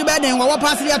Rodrigo bene wa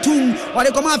pass dia tum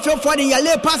wadia koma feel for the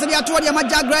yale pass dia to wadia ma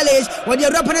Jack Grealish wadia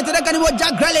penetra kanimo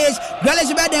Jack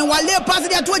Grealish bene wale pass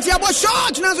dia to chia bo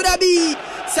shot na so da bi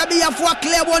Sabia for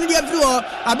clear one dia view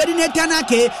abedi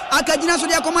Netanake akajina so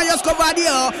dia koma Josko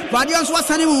Vadio so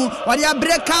wasanimu wadia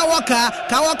break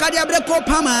Kawaka dia break ko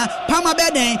Pama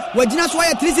beden wajina so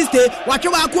ya 360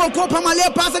 wachoba ko Pama le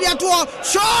pass dia to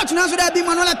shot na so da bi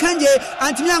Manola Kanje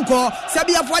antimianko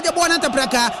Sabia for the bona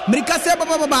tapraka Mrika seba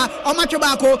baba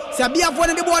omachoba ko Sabia for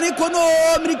the bona ko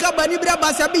no Mrika bani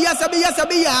braba Sabia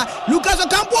Lucas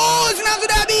Campos na so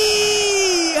da bi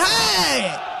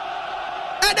hey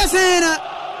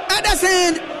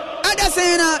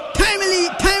Ederson,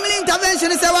 timely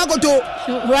intervention is a wagoto.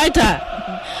 Writer,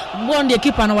 born the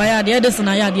keeper and wire the Ederson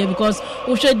ayadi because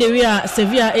we should the way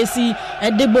Sevilla AC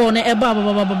at the ball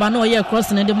baba no yeah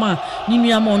crossing the man.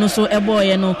 Nimu amo so a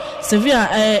boy no Sevilla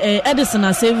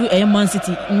Ederson save a Man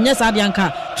City. Yes,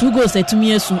 Adianka 2 goals to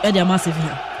me soon Edia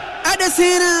Sevilla.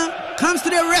 Ederson comes to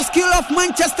the rescue of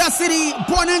Manchester City.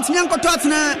 Bonnet Nyanko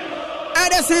Tottenham.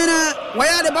 Ederson,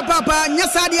 waya de papa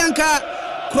Nyasa Adianka.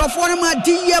 Crofonema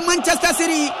Dia Manchester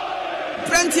City.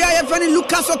 Frontier Yefani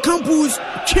Lucas Campus.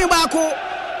 Chimbako.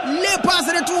 Le pass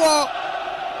the tour.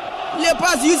 Le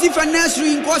pass Yusuf and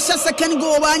Nasri. Go second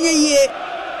goal. Banye ye.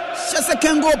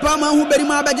 second goal Palma who beri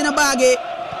ma bagina bage.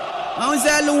 I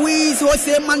say Luis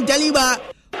Jose Mantaliba.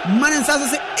 Man and Sasa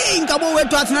say Inkabo we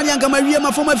to Atanadia and Maria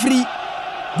Mafoma free.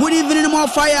 Good evening, more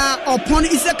fire upon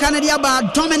Isa Canada bar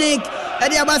Dominic.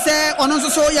 Ediaba say on also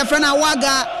so your friend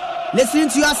Awaga listening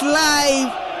to us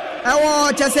live. I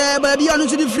want to say baby on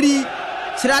to the free.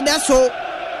 Sradaso.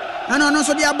 And on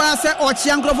also the Abasa or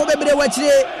Chiankro for baby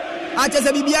watching. I just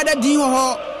a Bibia the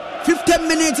Dino. 15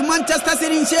 minutes, Manchester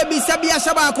City in Shebi, Sabia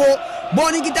Shabako,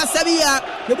 Bonigita Sevilla,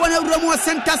 the Bonne Romo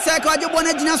Center Circle, the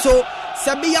Bonne Ginaso,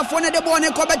 Sabia Fone de Bonne,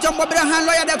 Cobeton Bobrahan,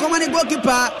 lawyer, the commanding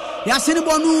goalkeeper, Yasin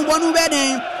Bonu, Bonu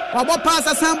Beden, Wabo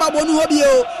Pasa Samba, Bonu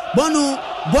Hobio, Bonu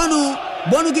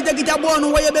Gita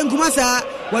Bonu, where you been Kumasa,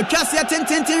 where Cassia 10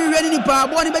 ready Nipa,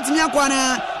 Boni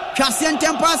Betimiakwana, Cassian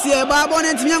Tempasia, Babon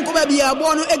and Timianco Babia,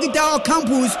 Bonu Egita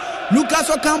Campus. Lucas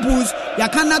Ocampos,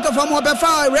 Yakana to form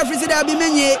Befa, referee there be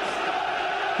many.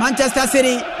 Manchester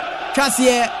City,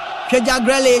 Cassier, Keja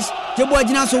Grealish, Jabo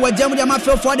Ginaso, what Germany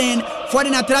Mafia Foden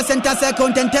at center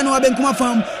second, and 10 Waben come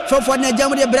from Foden,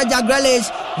 Germany Breja Grealish,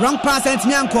 wrong pass and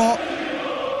Mianco,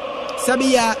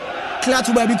 Sabia, Clutch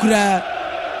Babikura,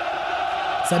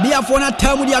 Sabia Fona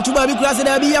Tamudia to Babikura,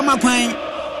 Sabia Maquine,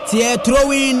 Tie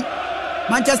throwing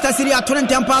Manchester City at 20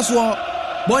 password,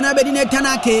 Bonabedine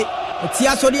Tanake.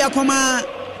 Tia Sodia Koma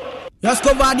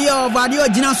Yasko Vadio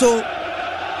Ginaso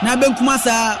Naben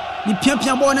Kumasa the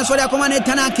Piampian Bona Sodia Koma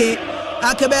Tanake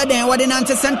Akabeden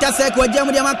Wadinante Center Circle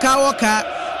Jamudiamaka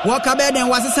Walker Beden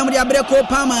was somebody Abreko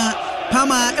Pama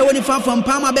Ewani fan from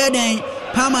Pama Beden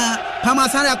Pama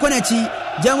Sara Konechi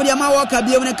Jamudiama Walker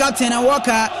Bione Captain and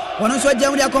Walker One also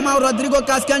Jamudia Koma Rodrigo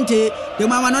Cascante the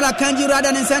Mamanola Kanji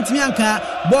Radan and Santimianka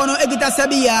Bono Egita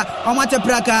Sabia Omate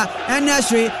Praka and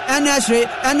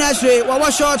Nashri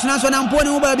Wawa short Nason and Pony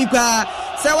Ubabika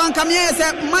so one come here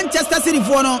say Manchester City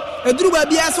Fono a Druba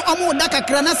Biaso Omo Daka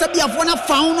Krana Sabia Fona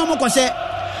found no Mokose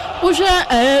Usha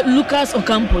Lucas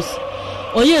Ocampos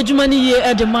Oye Jumani ye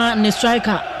Edema ne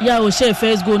striker ya o share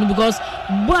first goal because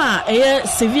ba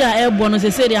Sevilla airborne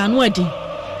say they are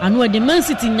anu the Man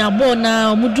City nyabo na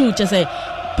omudu chese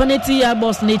penalty ya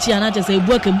boss nature na chese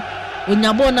ebuakem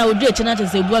onyabo na odu eche na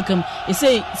chese ebuakem e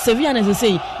say Sevilla na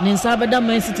say ne nsa beda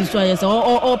Man City so yes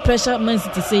all pressure Man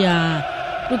City say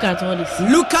look at all this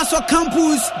Lucas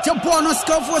Ocampos Japono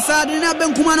score for side na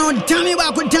benkuma no dami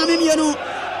ba ko dami mienu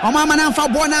o mama na fa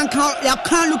bona nka ya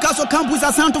kan Lucas Ocampos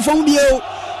asanto fon bio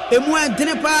emu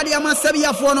adene pa dia ma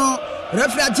Sevilla fo no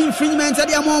referee Jim Freeman said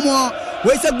dia momo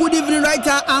we say good evening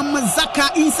writer Zaka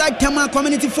inside Tema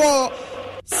Community 4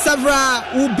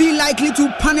 Sevra will be likely to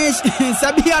punish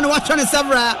Sabia and watch on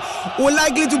Sevra will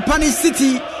likely to punish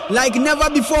City like never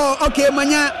before. Okay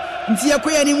manya ntia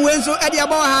koya ni mwenso edi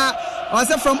aboha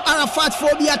also from Arafat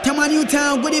Phobia Tema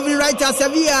Newtown. Good evening writer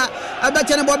Sevilla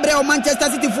abachane bobre o Manchester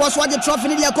City for swaje trophy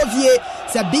ni dia kofie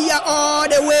Sevilla all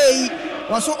the way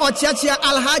waso ochiachia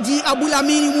Alhaji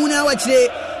Abulamini muna wachire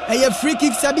a free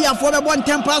kick Sabia for the one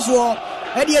time password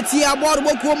Ediatia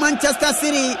Borboku Manchester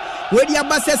City where the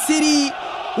Abasa City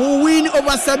will win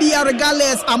over Sabia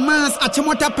regardless Amas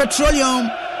Achimota Petroleum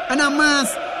and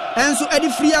Amas and so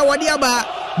Eddie Fria Wadiaba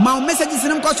my messages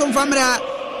in custom family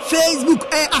Facebook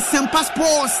Asempa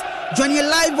Sports join you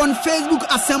live on Facebook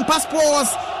Asempa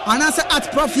Sports and answer at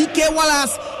Prof Ike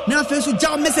Wallace now Facebook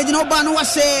job message no ban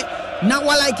washe now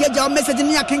while I get job message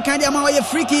ni akan kind of my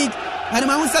free kick and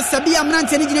my unsa Sabia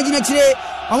mnante ni jina chire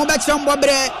omo ba chira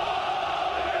mbobre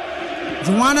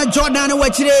Joanna Jordan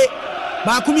wachire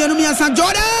Bakumi anumia San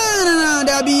Jordan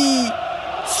Dabi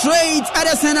straight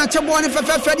Edison Achabone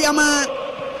Fefe Diama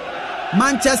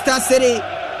Manchester City.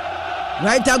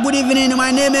 Right, good evening.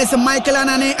 My name is Michael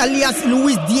Anane alias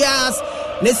Luis Diaz.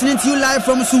 Listening to you live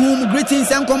from Suhum. Greetings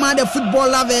and command the football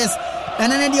lovers.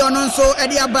 And then the Ononso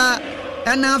Ediaba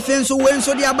and now Fenso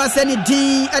Wenso Diaba Seni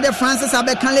D at the Francis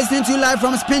Abekan listening to you live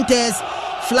from Spinters.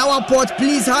 Flower Pot,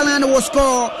 please. Haaland will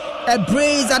score a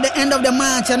brace at the end of the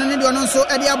match. And then the Ononso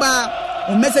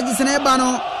Ediaba messages in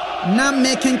Ebano. Now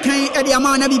making kind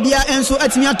Ediama Nabibia and so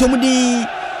at Mia Tomudi.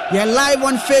 You're live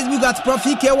on Facebook at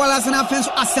Profi K Wallace and Offense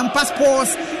Asempa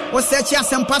Sports. Or search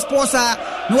Asempa Sports.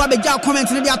 No abeja comment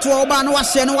in the atuoba no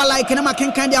share no like and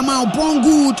making kind amount. Bon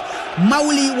good.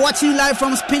 Mauli watching live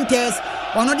from Spinters.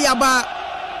 On the about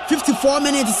 54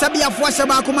 minutes. Sabia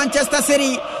Fwashaba Manchester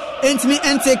City. Entimi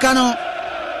Ente Kano.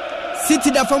 City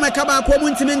the former Kabako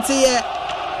Muntimente.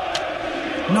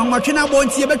 No Martina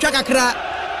Bonti Bekakra.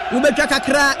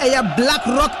 Ubekakra a Black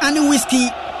Rock and whiskey.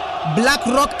 Black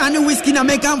Rock and whiskey na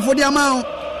make am for the amount.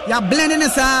 You are blending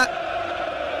it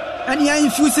and you are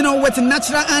infusing it with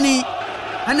natural honey.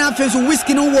 And now face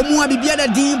whiskey no more be better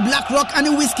than Black Rock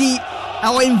and whiskey.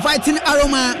 Our inviting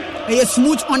aroma, a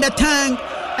smooth on the tongue,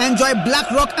 Enjoy Black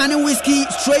Rock and whiskey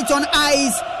straight on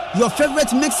ice. Your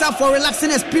favorite mixer for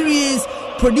relaxing experience.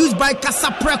 Produced by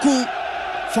Kasapreku.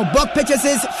 For bulk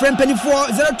purchases, frame penny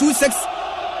 026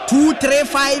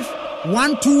 235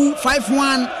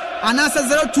 1251 and answer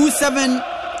 027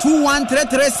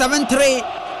 213373.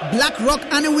 Black Rock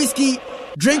and whiskey.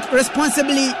 Drink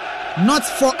responsibly. Not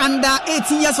for under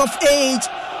 18 years of age.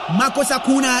 Marcos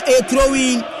Acuna a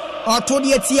throw-in. Or to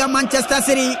the Tia Manchester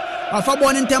City. Or for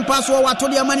born in Tempaso or to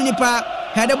the Maninipa.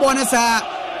 Had a bonus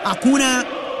Acuna.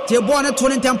 The born at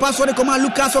 20 Tempaso de Coma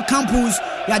Lucas or Campus.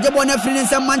 Ya de born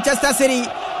friends in Manchester City.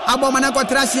 Abomanako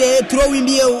Trashe throw-in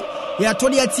deal. Ya to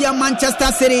the Tia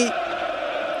Manchester City.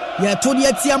 Ya to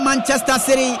the Tia Manchester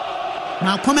City.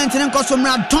 Now commenting on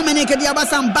Kosomra Dominic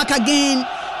Diabasa back again.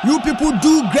 You people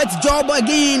do great job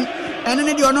again. And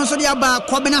then you are also the Aba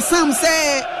Kwabena Sam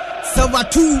say Silver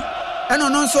 2 and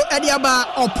also Ediaba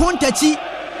or Pontechi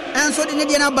and so the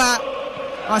Nedianaba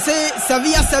I say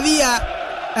Sevilla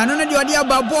and then you are the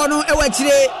Aba Bono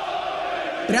Ewachire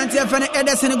Brantia Fan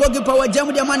Ederson goalkeeper wa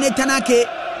Jamu Diamane Tanake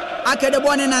Ake de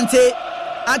Bonenante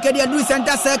Ake de Du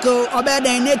Center Circle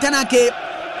Obeda Netanake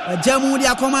Jamu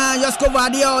Diakoma Josko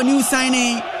Vadio new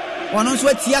signing on also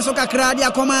Tiaso Kakra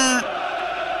Diakoma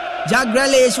Jack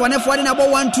Grealish one for the number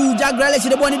 1-2 Jack Grealish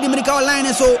the one in the medical line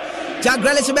so Jack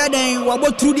Grealish beden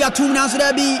wabo through their two now so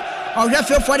there be or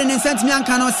refer for the Saint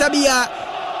Miancano Sabia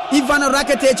Ivan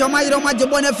Rakitic or Major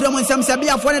Majabone from some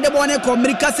Sabia for the Bone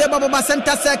Comrica Seba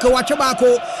Center Circle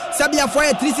Wachabako Sabia for a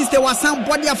 360 was some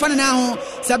body of fun now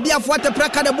Sabia for the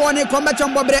Praca de Bone combat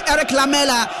on Bobre Eric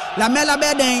Lamela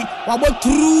beden wabo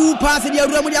through pass the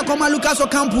Remudia Coma Lucas or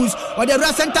Campus or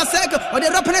the Center Circle or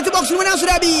the penalty box when else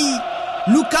would be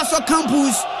Lucas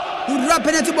Ocampos, who rap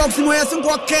penalty box in where some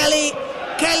Kelly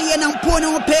and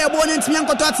Ampono pair Bonnet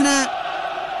Mianco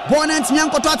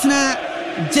Totna,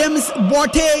 James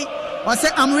Borte. I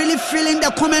said, I'm really feeling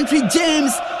the commentary,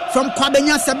 James from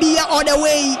Kwabenya Sabia all the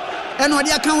way. And what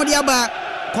the account of the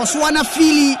Koswana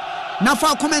Philly. Now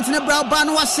for comments in the brow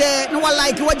ban was no one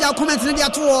like what you're commenting in the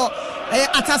tour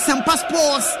at a Sempa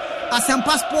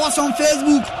Sports on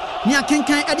Facebook. Near King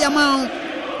Eddie Amount.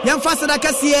 Young faster that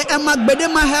can see Emma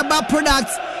Bedema Herbal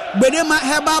Products,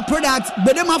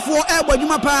 Bedema for Elbow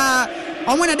Jumapa,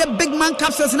 on one of the big man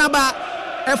capsules number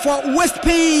for waist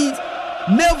pain,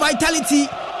 male vitality,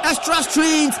 extra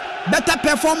strength, better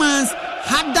performance,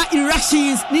 harder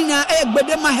erections, Nina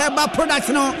Bedema Herbal Products,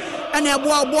 no, and a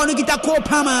born to get a co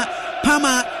Pama,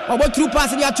 or what through pass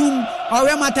the tomb, or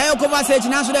Rema Tayo Kovacic,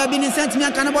 now so they have been in Saint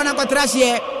Miancana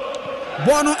Quatrashe,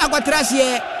 Bono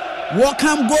Aquatrashe.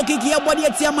 Welcome go kick your body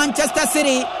at Manchester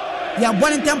City. Ya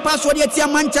born in Tempas or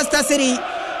at Manchester City.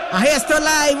 I hear still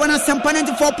live on a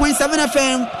 94.7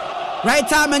 FM. Right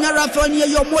time and Rafael near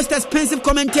your most expensive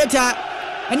commentator.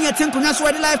 And you think that's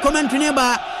why the live commentary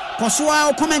neighbor.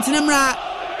 Kosua comment Nemra.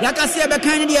 Yakasi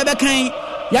Bekan dia Bekan.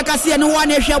 Yakasi no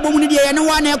one share woman dia no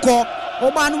one echo.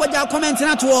 Oban what your commenting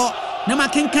at all. Nama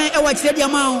King Ewa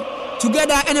Stadium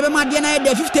together and every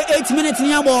Diana 58 minutes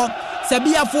near ball.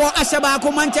 Sabia for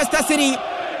Ashabako Manchester City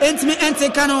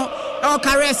Entme Kano or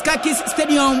Kareskakis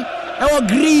Stadium or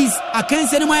Greece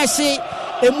against Nemashi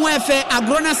Emuefe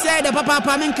Agrona said the Papa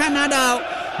Pamen Canada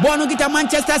Bono Gita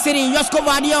Manchester City Josko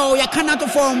Vadio Yakana to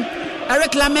form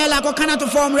Eric Lamela Kokana to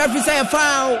form referee say a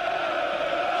foul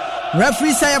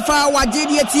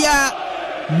Wajidi Tia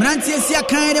Mrantia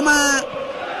Kaidema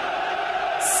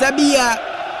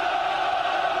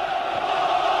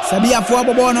Sabia for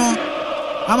Bobono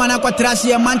Amana kwa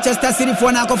trashi Manchester City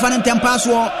for na kofana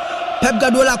Tempaso Pep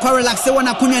Guardiola kwa relaxe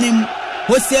wana kunyanim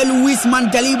Jose Luis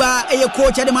Mandaliba eye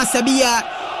coach ade Masabia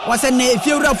wasane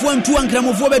fiura fo ntu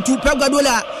ankramofo betu Pep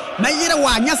Guardiola mayire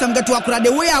wa nyasam gatu akura de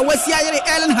we a wasi ayire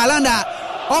Erling Haaland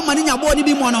o mani nya body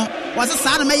bi mo no wase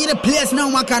saa na mayire players na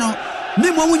umaka no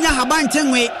memo munya haban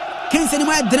chenwe kense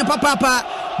ma dene papa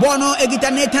bono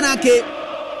egita netanake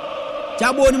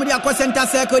Jabo ni mudi akọ center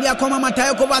circle dia koma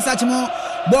Matayo Kovacic mo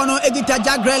Bono egita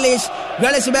Jack Grealish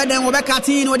beden obeka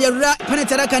tin wo de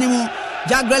penetra kanimu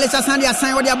Jack Grealish asande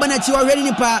asan wo de abanachi wo hweri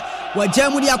nipa wa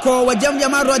jamu dia ko wa jamu dia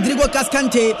ma Rodrigo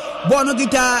Cascante Bono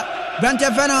gita Brante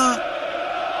Fena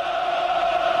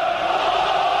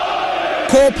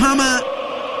ko Pama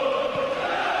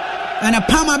and a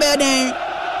Pama beden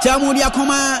jamu dia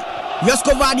koma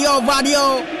Josko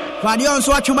Vadio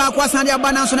so achumba kwa sande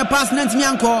abana so ne pass nantimi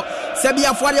anko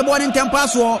Sabia for the born in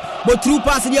Tempaso but through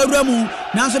pass the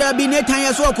Remu now so there be Nathan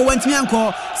Yasoko wantimi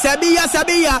anko Sabia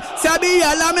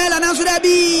Lamela now so there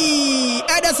be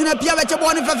Ederson Pia beche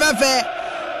born fefe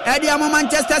Eddie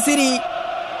Manchester City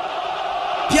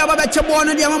Pia beche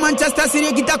born di Manchester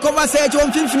City kita Kovacic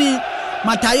on Finfini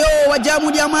Matayo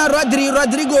wajamu di ama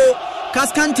Rodrigo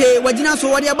Kaskante wajina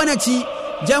so wadi abanachi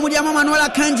Jamudi Mama Nola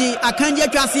Akanji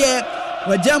atwase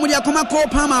wajamudi akoma ko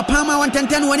pama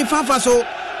 110 wani fanfa so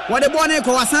wade bone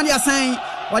ko wasandi asan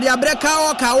wade abreka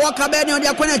waka bene wade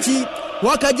akonachi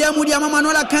waka jamudi Mama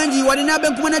Nola Akanji wade na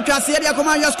benkuma na twase ya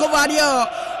akoma Yasko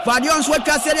Vadio nso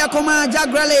twase ya akoma Jack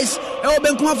Grealish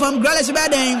benkuma from Grealish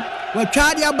beden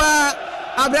watwadi aba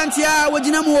abrantia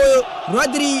wajina mu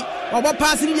Rodri wabo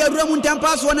pass ni de rumu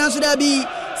ntampaso wana so da bi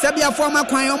Sevilla former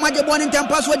kwan o maje bone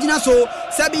ntampa so agina so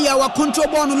Sevilla wa control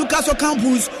ball no Lucas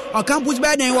Ocampos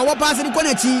beden wa pass ni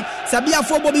konachi Sevilla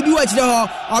for bobi bi wa chire ho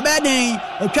obeden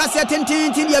o twase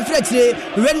tenten dia frechire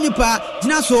ready nipa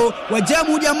gina so wa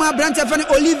jamu dia ma branch fan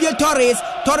Olivier Torres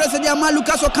dia ma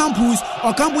Lucas Ocampos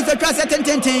e twase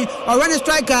tenten o run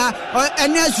striker o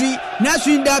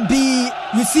Nasri da bi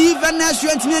you see Van Nasri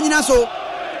antimi anyina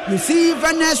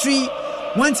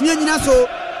so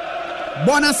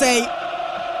bona say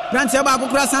Brant Eba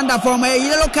Kukura Sanda for a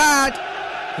yellow card.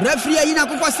 Referee Ina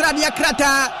Kukwa Stradia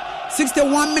Krata.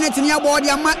 61 minutes in your body.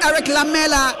 Eric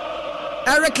Lamela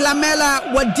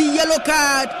with the yellow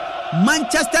card.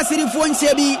 Manchester City for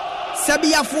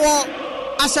Sevilla for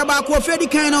Ashaba Kwafedi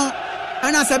Kano.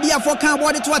 And Sevilla for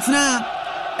Cambodi Twatna.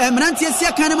 Emrantia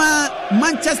Sia Kanama.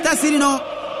 Manchester City no.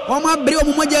 Oma Brio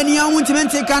Mumajania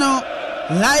Untimente Kano.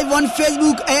 Live on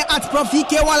Facebook at Profi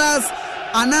K Wallace.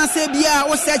 Anase bia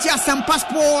wo search some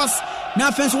passports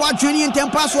na fenso wa journey in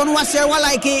tempas one wa share wa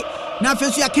like na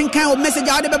fenso ya kenkan o message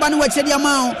a de beba no wa chedi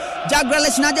ama Jack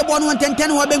Grealish na de ball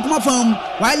 110 wa ben kuma fam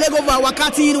wa leg over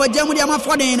wakati ni wa jamu de ama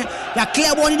foden ya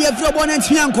clear ball ni de free ball na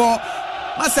ntianko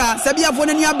masa sabia fo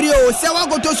na ni abrio se wa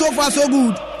go to so far so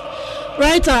good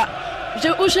right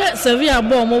Ushe Sevilla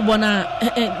ball mo bona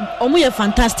omu ye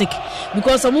fantastic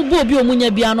because omu bo bi omu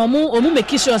nya bia no omu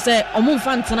make sure say omu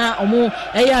fantana omu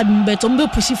eya bet omu be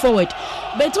push forward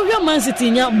but ohwe Man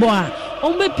City nya ball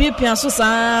omu be piepia so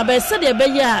sa be se de be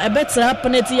ya e betra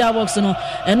penalty ya box no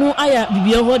eno aya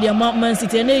bibia ho de Man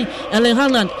City ne Erling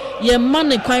Haaland ye man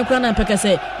kwan kra na peke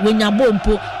se we nya ball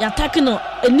mpo ya attack no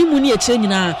enimu ni e kire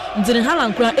nyina ntini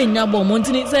Haaland kra enya ball mo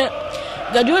ntini se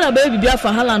Guardiola baby bia for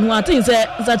Haaland who I think say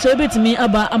Zachary betimi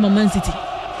aba ama Man City.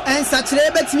 And Zachary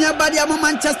betimi aba dia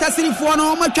Manchester City for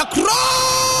no match cross.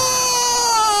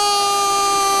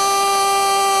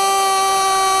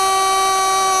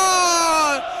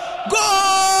 Goal!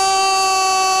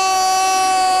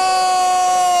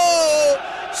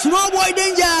 Small boy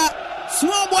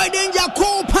danger,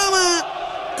 Cole Palmer.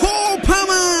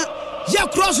 Ya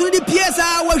cross on the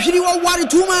PSA where she was worried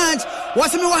too much.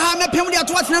 Was me wa ha me pem dia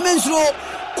to atena mensro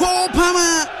Cole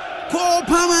Palmer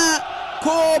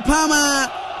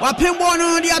wa pem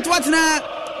bono dia to atena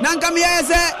nanka me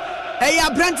yese ya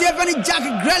Brant Eba Jack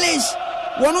Grealish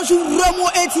wono so romo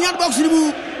 18 yard box ni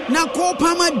mu na Cole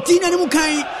Palmer dina ni mu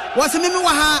kan was me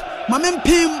wa ha ma me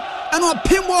pem ana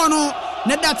pem bono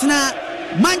na datena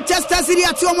Manchester City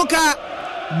ati omoka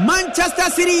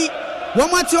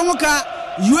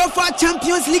UEFA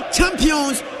Champions League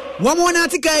champions one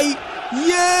atikai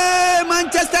yeah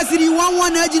Manchester City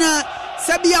 1-1 agina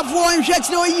Sevilla for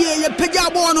nhwechne oye ye pega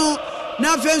ball no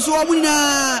na fenso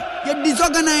omunina ye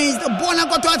disorganized ball na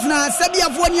kototna Sevilla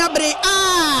for ni abre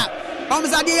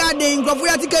omzade ya den grofo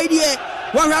ya tikai die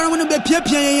wahwara mo no be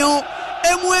piepie yo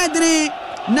emu edre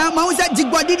na mausa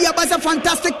jigbadi dia basa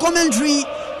fantastic commentary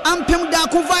ampem da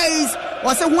convice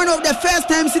was one of the first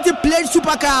time City played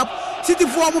Super Cup. City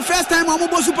for first time on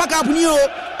Super Cup Neo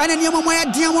and then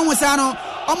Yamaya Diamo Musano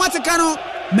Omatakano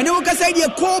Menuka said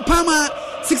Cole Palmer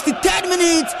 63rd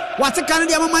minute was a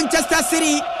Canadian Manchester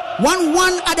City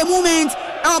 1-1 at the moment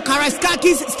El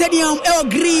Karaskakis Stadium El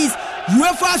Greece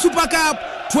UEFA Super Cup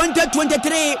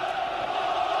 2023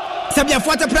 Sabia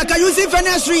Fota Praka Yusuf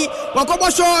Nasri Wakobo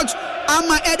short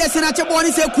Ama Edison Achaboni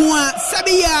Sekua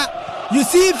Sabia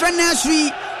Yusuf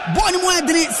Nasri Boni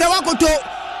Mwadri Sewakoto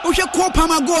Ushe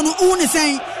Kopama go no uni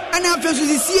say and after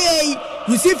you see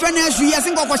Nasri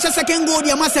yasin go second goal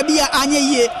dia Masabia anye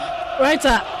ye right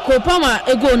Kopama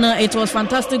ego na it was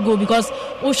fantastic goal because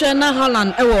Ushe na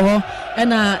Haaland ewo ho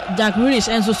and Jack Grealish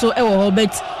and so ewo ho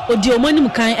but odi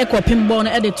omani kan ekopim ball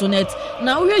na edit to net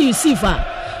na where you see fa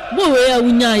ball we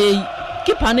unya ye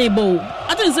keeper na ball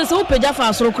I think say so peja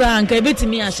fa asoro kra anka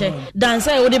ebetimi ahye dan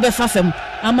say wo de be fa fam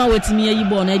ama wetimi yi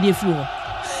ball na e fi ho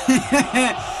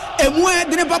Emwe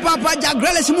dine papa Jack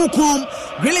Grealish mu kom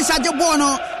Grealish aje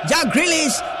bono Jack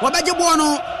Grealish wabaje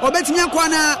bono obetimi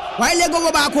akwana wa ile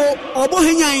gogo bako obo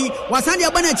henyan wasande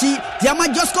abanachi diama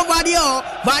Josko Vadio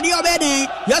beden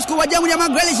Josko wajamu diama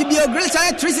Grealish bio Grealish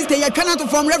aye 360 ya cannot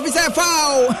from referee say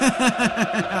foul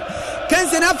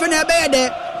Kensen afene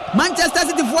bede Manchester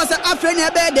City force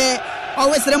afene bede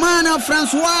Owesremana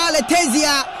Francois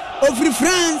Letizia Ofri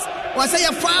France was say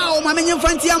foul ma menye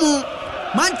fantiamo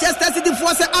Manchester City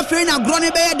force afre na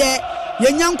grone be de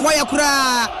yenyanko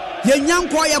yakura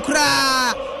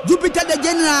Jupiter the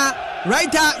General.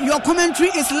 Writer, your commentary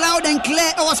is loud and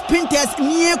clear. Our sprinters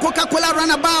near Coca-Cola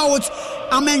runabout.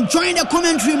 I'm enjoying the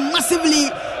commentary massively.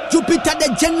 Jupiter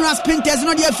the General sprinters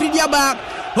not the Fridiaba.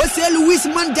 Jose Luis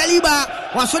Mandaliba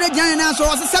was on the Giants. So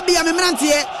was Sabia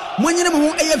Memrantie.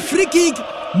 Monyanamo a free kick.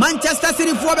 Manchester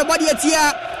City for the body at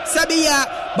here. Sabia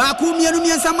Baku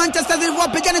Mianumian Manchester City for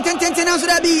Pejana 10 now.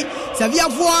 Sevilla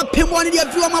for Pimoni the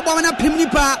Fioma Bavana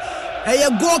Pimnipa. A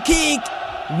goal kick.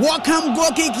 Welcome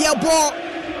goal kick here, ball.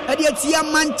 Adiatia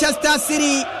Manchester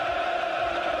City.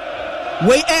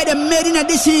 We had a maiden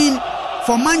edition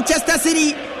for Manchester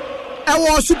City.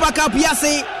 Our Super Cup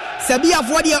yase. Sevilla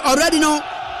for the already know.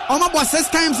 Oma was 6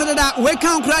 times that we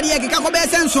can't cry the Kako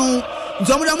Bessenson.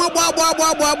 Zomama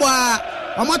Boa.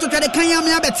 Oma to the Kanya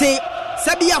Miabete.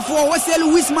 Sevilla for Jose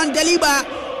Luis Mandaliba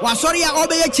was sorry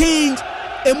obey a change.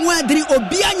 A Muadri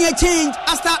Obianya change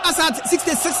after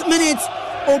 66 minutes.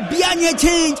 Obianya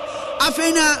change.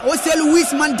 Afena Jose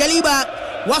Luis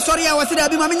Mandaliba was sorry I was there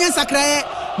be Mamina Sacre.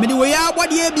 Mediwaya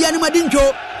body Bian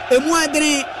Madincho. A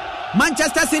Muadri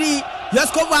Manchester City.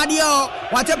 Josko Vadio,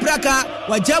 Watepraka,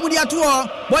 Wajamudia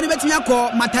Tour,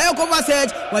 Bonibetiako, Matayo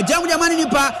Kovaset, Wajamudia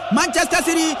Maninipa, Manchester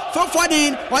City,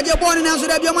 4-14, Wajabon and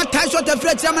Ansudabia, Tasho, the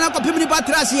Fred Yamanako Pimini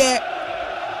Patrasie,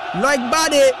 like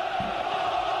Bade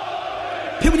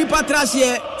Pimini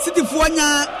Patrasie, City for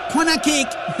Anya, corner kick,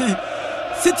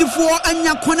 City for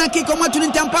Anya, corner kick,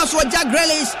 Omatun Tampaso, Jack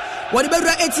Grealish, whatever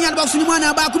 18 box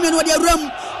Nimana, Bakuman, what their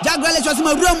room, Jack Grealish was in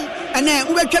my room, and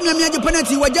then we came near the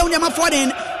penalty,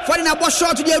 Wajamudia Foreign a boss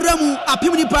shot to the Ramu, a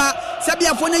Pimnipa,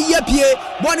 Sabia for a year pier,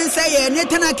 born and say,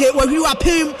 Netanake, where you are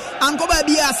Pim, and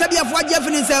Kobabia, Sabia for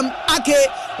Jefferson, Ake,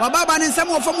 Wababa and some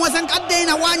of them was an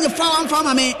Adena, one found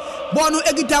farmer me, Bono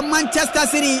Egita, Manchester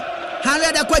City,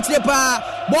 Halada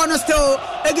Quetlepa, Bono still,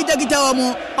 Egita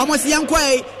Gitamo, almost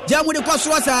Yankwe, Jamu de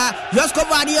Coswasa, Josko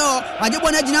Vadio,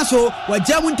 Wajabona Ginaso,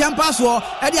 Wajamun Tampaso,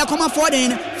 Edia Coma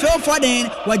Forden, Phil Forden,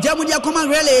 Wajamudia Coma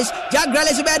Relish, Jack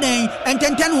Relish Beding, and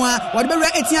Tentenwa, whatever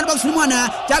 18 box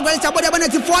Lumana, Jack Relish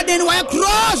Abonati Forden, why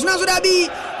cross Nazodabi,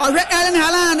 or Red Allen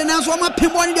Halland, and now so much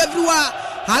Pimoni de Flua,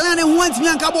 Halland wants me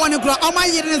and Cabon, or my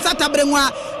year in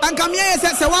Satabrenwa, and Camille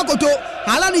says Sawakoto,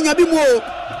 Halland in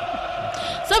Yabimo.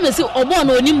 Some say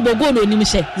Obono Nimbo go no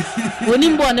Nimishe.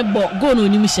 Onimbo and a go no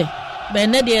Nimishe.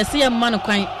 Bene de see a man of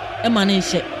quine a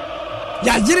manishe.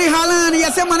 Yajiri Halan,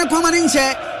 yes, a man of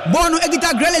Comaninche. Bono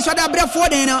Edita Grealish or the Breath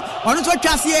Fordena, or not what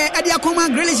Cassie, Edia Coma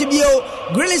Grealish Bio,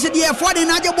 Grealish dear Forden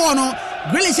Aja Bono,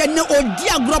 Grealish and no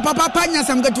dear Gropa Papana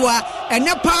Samgatua, and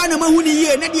no Panama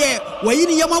Huni, Nadia, where you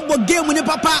Yamabo game with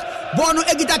Papa, Bono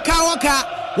Edita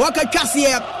Kawaka. Waka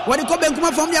Cassia, what the Coben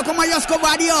come from the Comayasko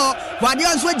Vadio, Vadio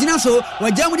and Swedinaso,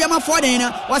 where Jamudiama Fordena,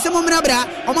 was a Momanabra,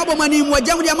 Omabomani, where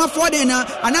Jamudiama Fordena,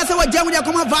 and also what Jamudia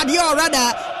Coma Vadio,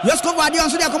 rather, Yosko Vadio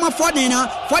and Sudia Coma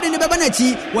Fordena, Forden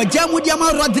Bebanetti, where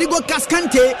Jamudiama Rodrigo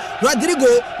Cascante,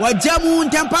 Rodrigo, where Jamun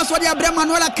Tampaso de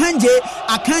Abramanuela Kanje,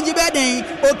 a Kanje Bedin,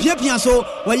 or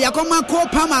Piapiaso, where Yakoma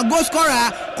Kopama, go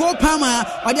scorer, Kopama,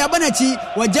 or the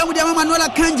Abanetti, where Jamudiama Manuela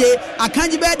Kanje, a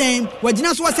Kanje Bedin, where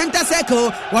Jinaswa Center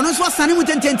Circle. One was Sani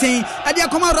Mutenten, Adia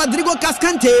Coma Rodrigo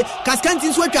Cascante,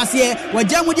 Cascante Swetasier, where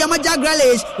Jamudia Maja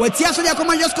Gralish, where Tiaso de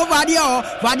Coma Josco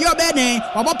Vadio Bene,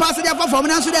 or Passa de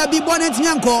Performance to be born and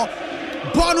Tianco,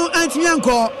 Bono and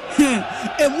Tianco,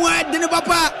 a word than a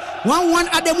papa,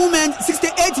 1-1 at the moment,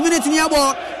 68 minutes in your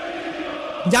ball.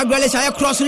 Jack Gralish, I cross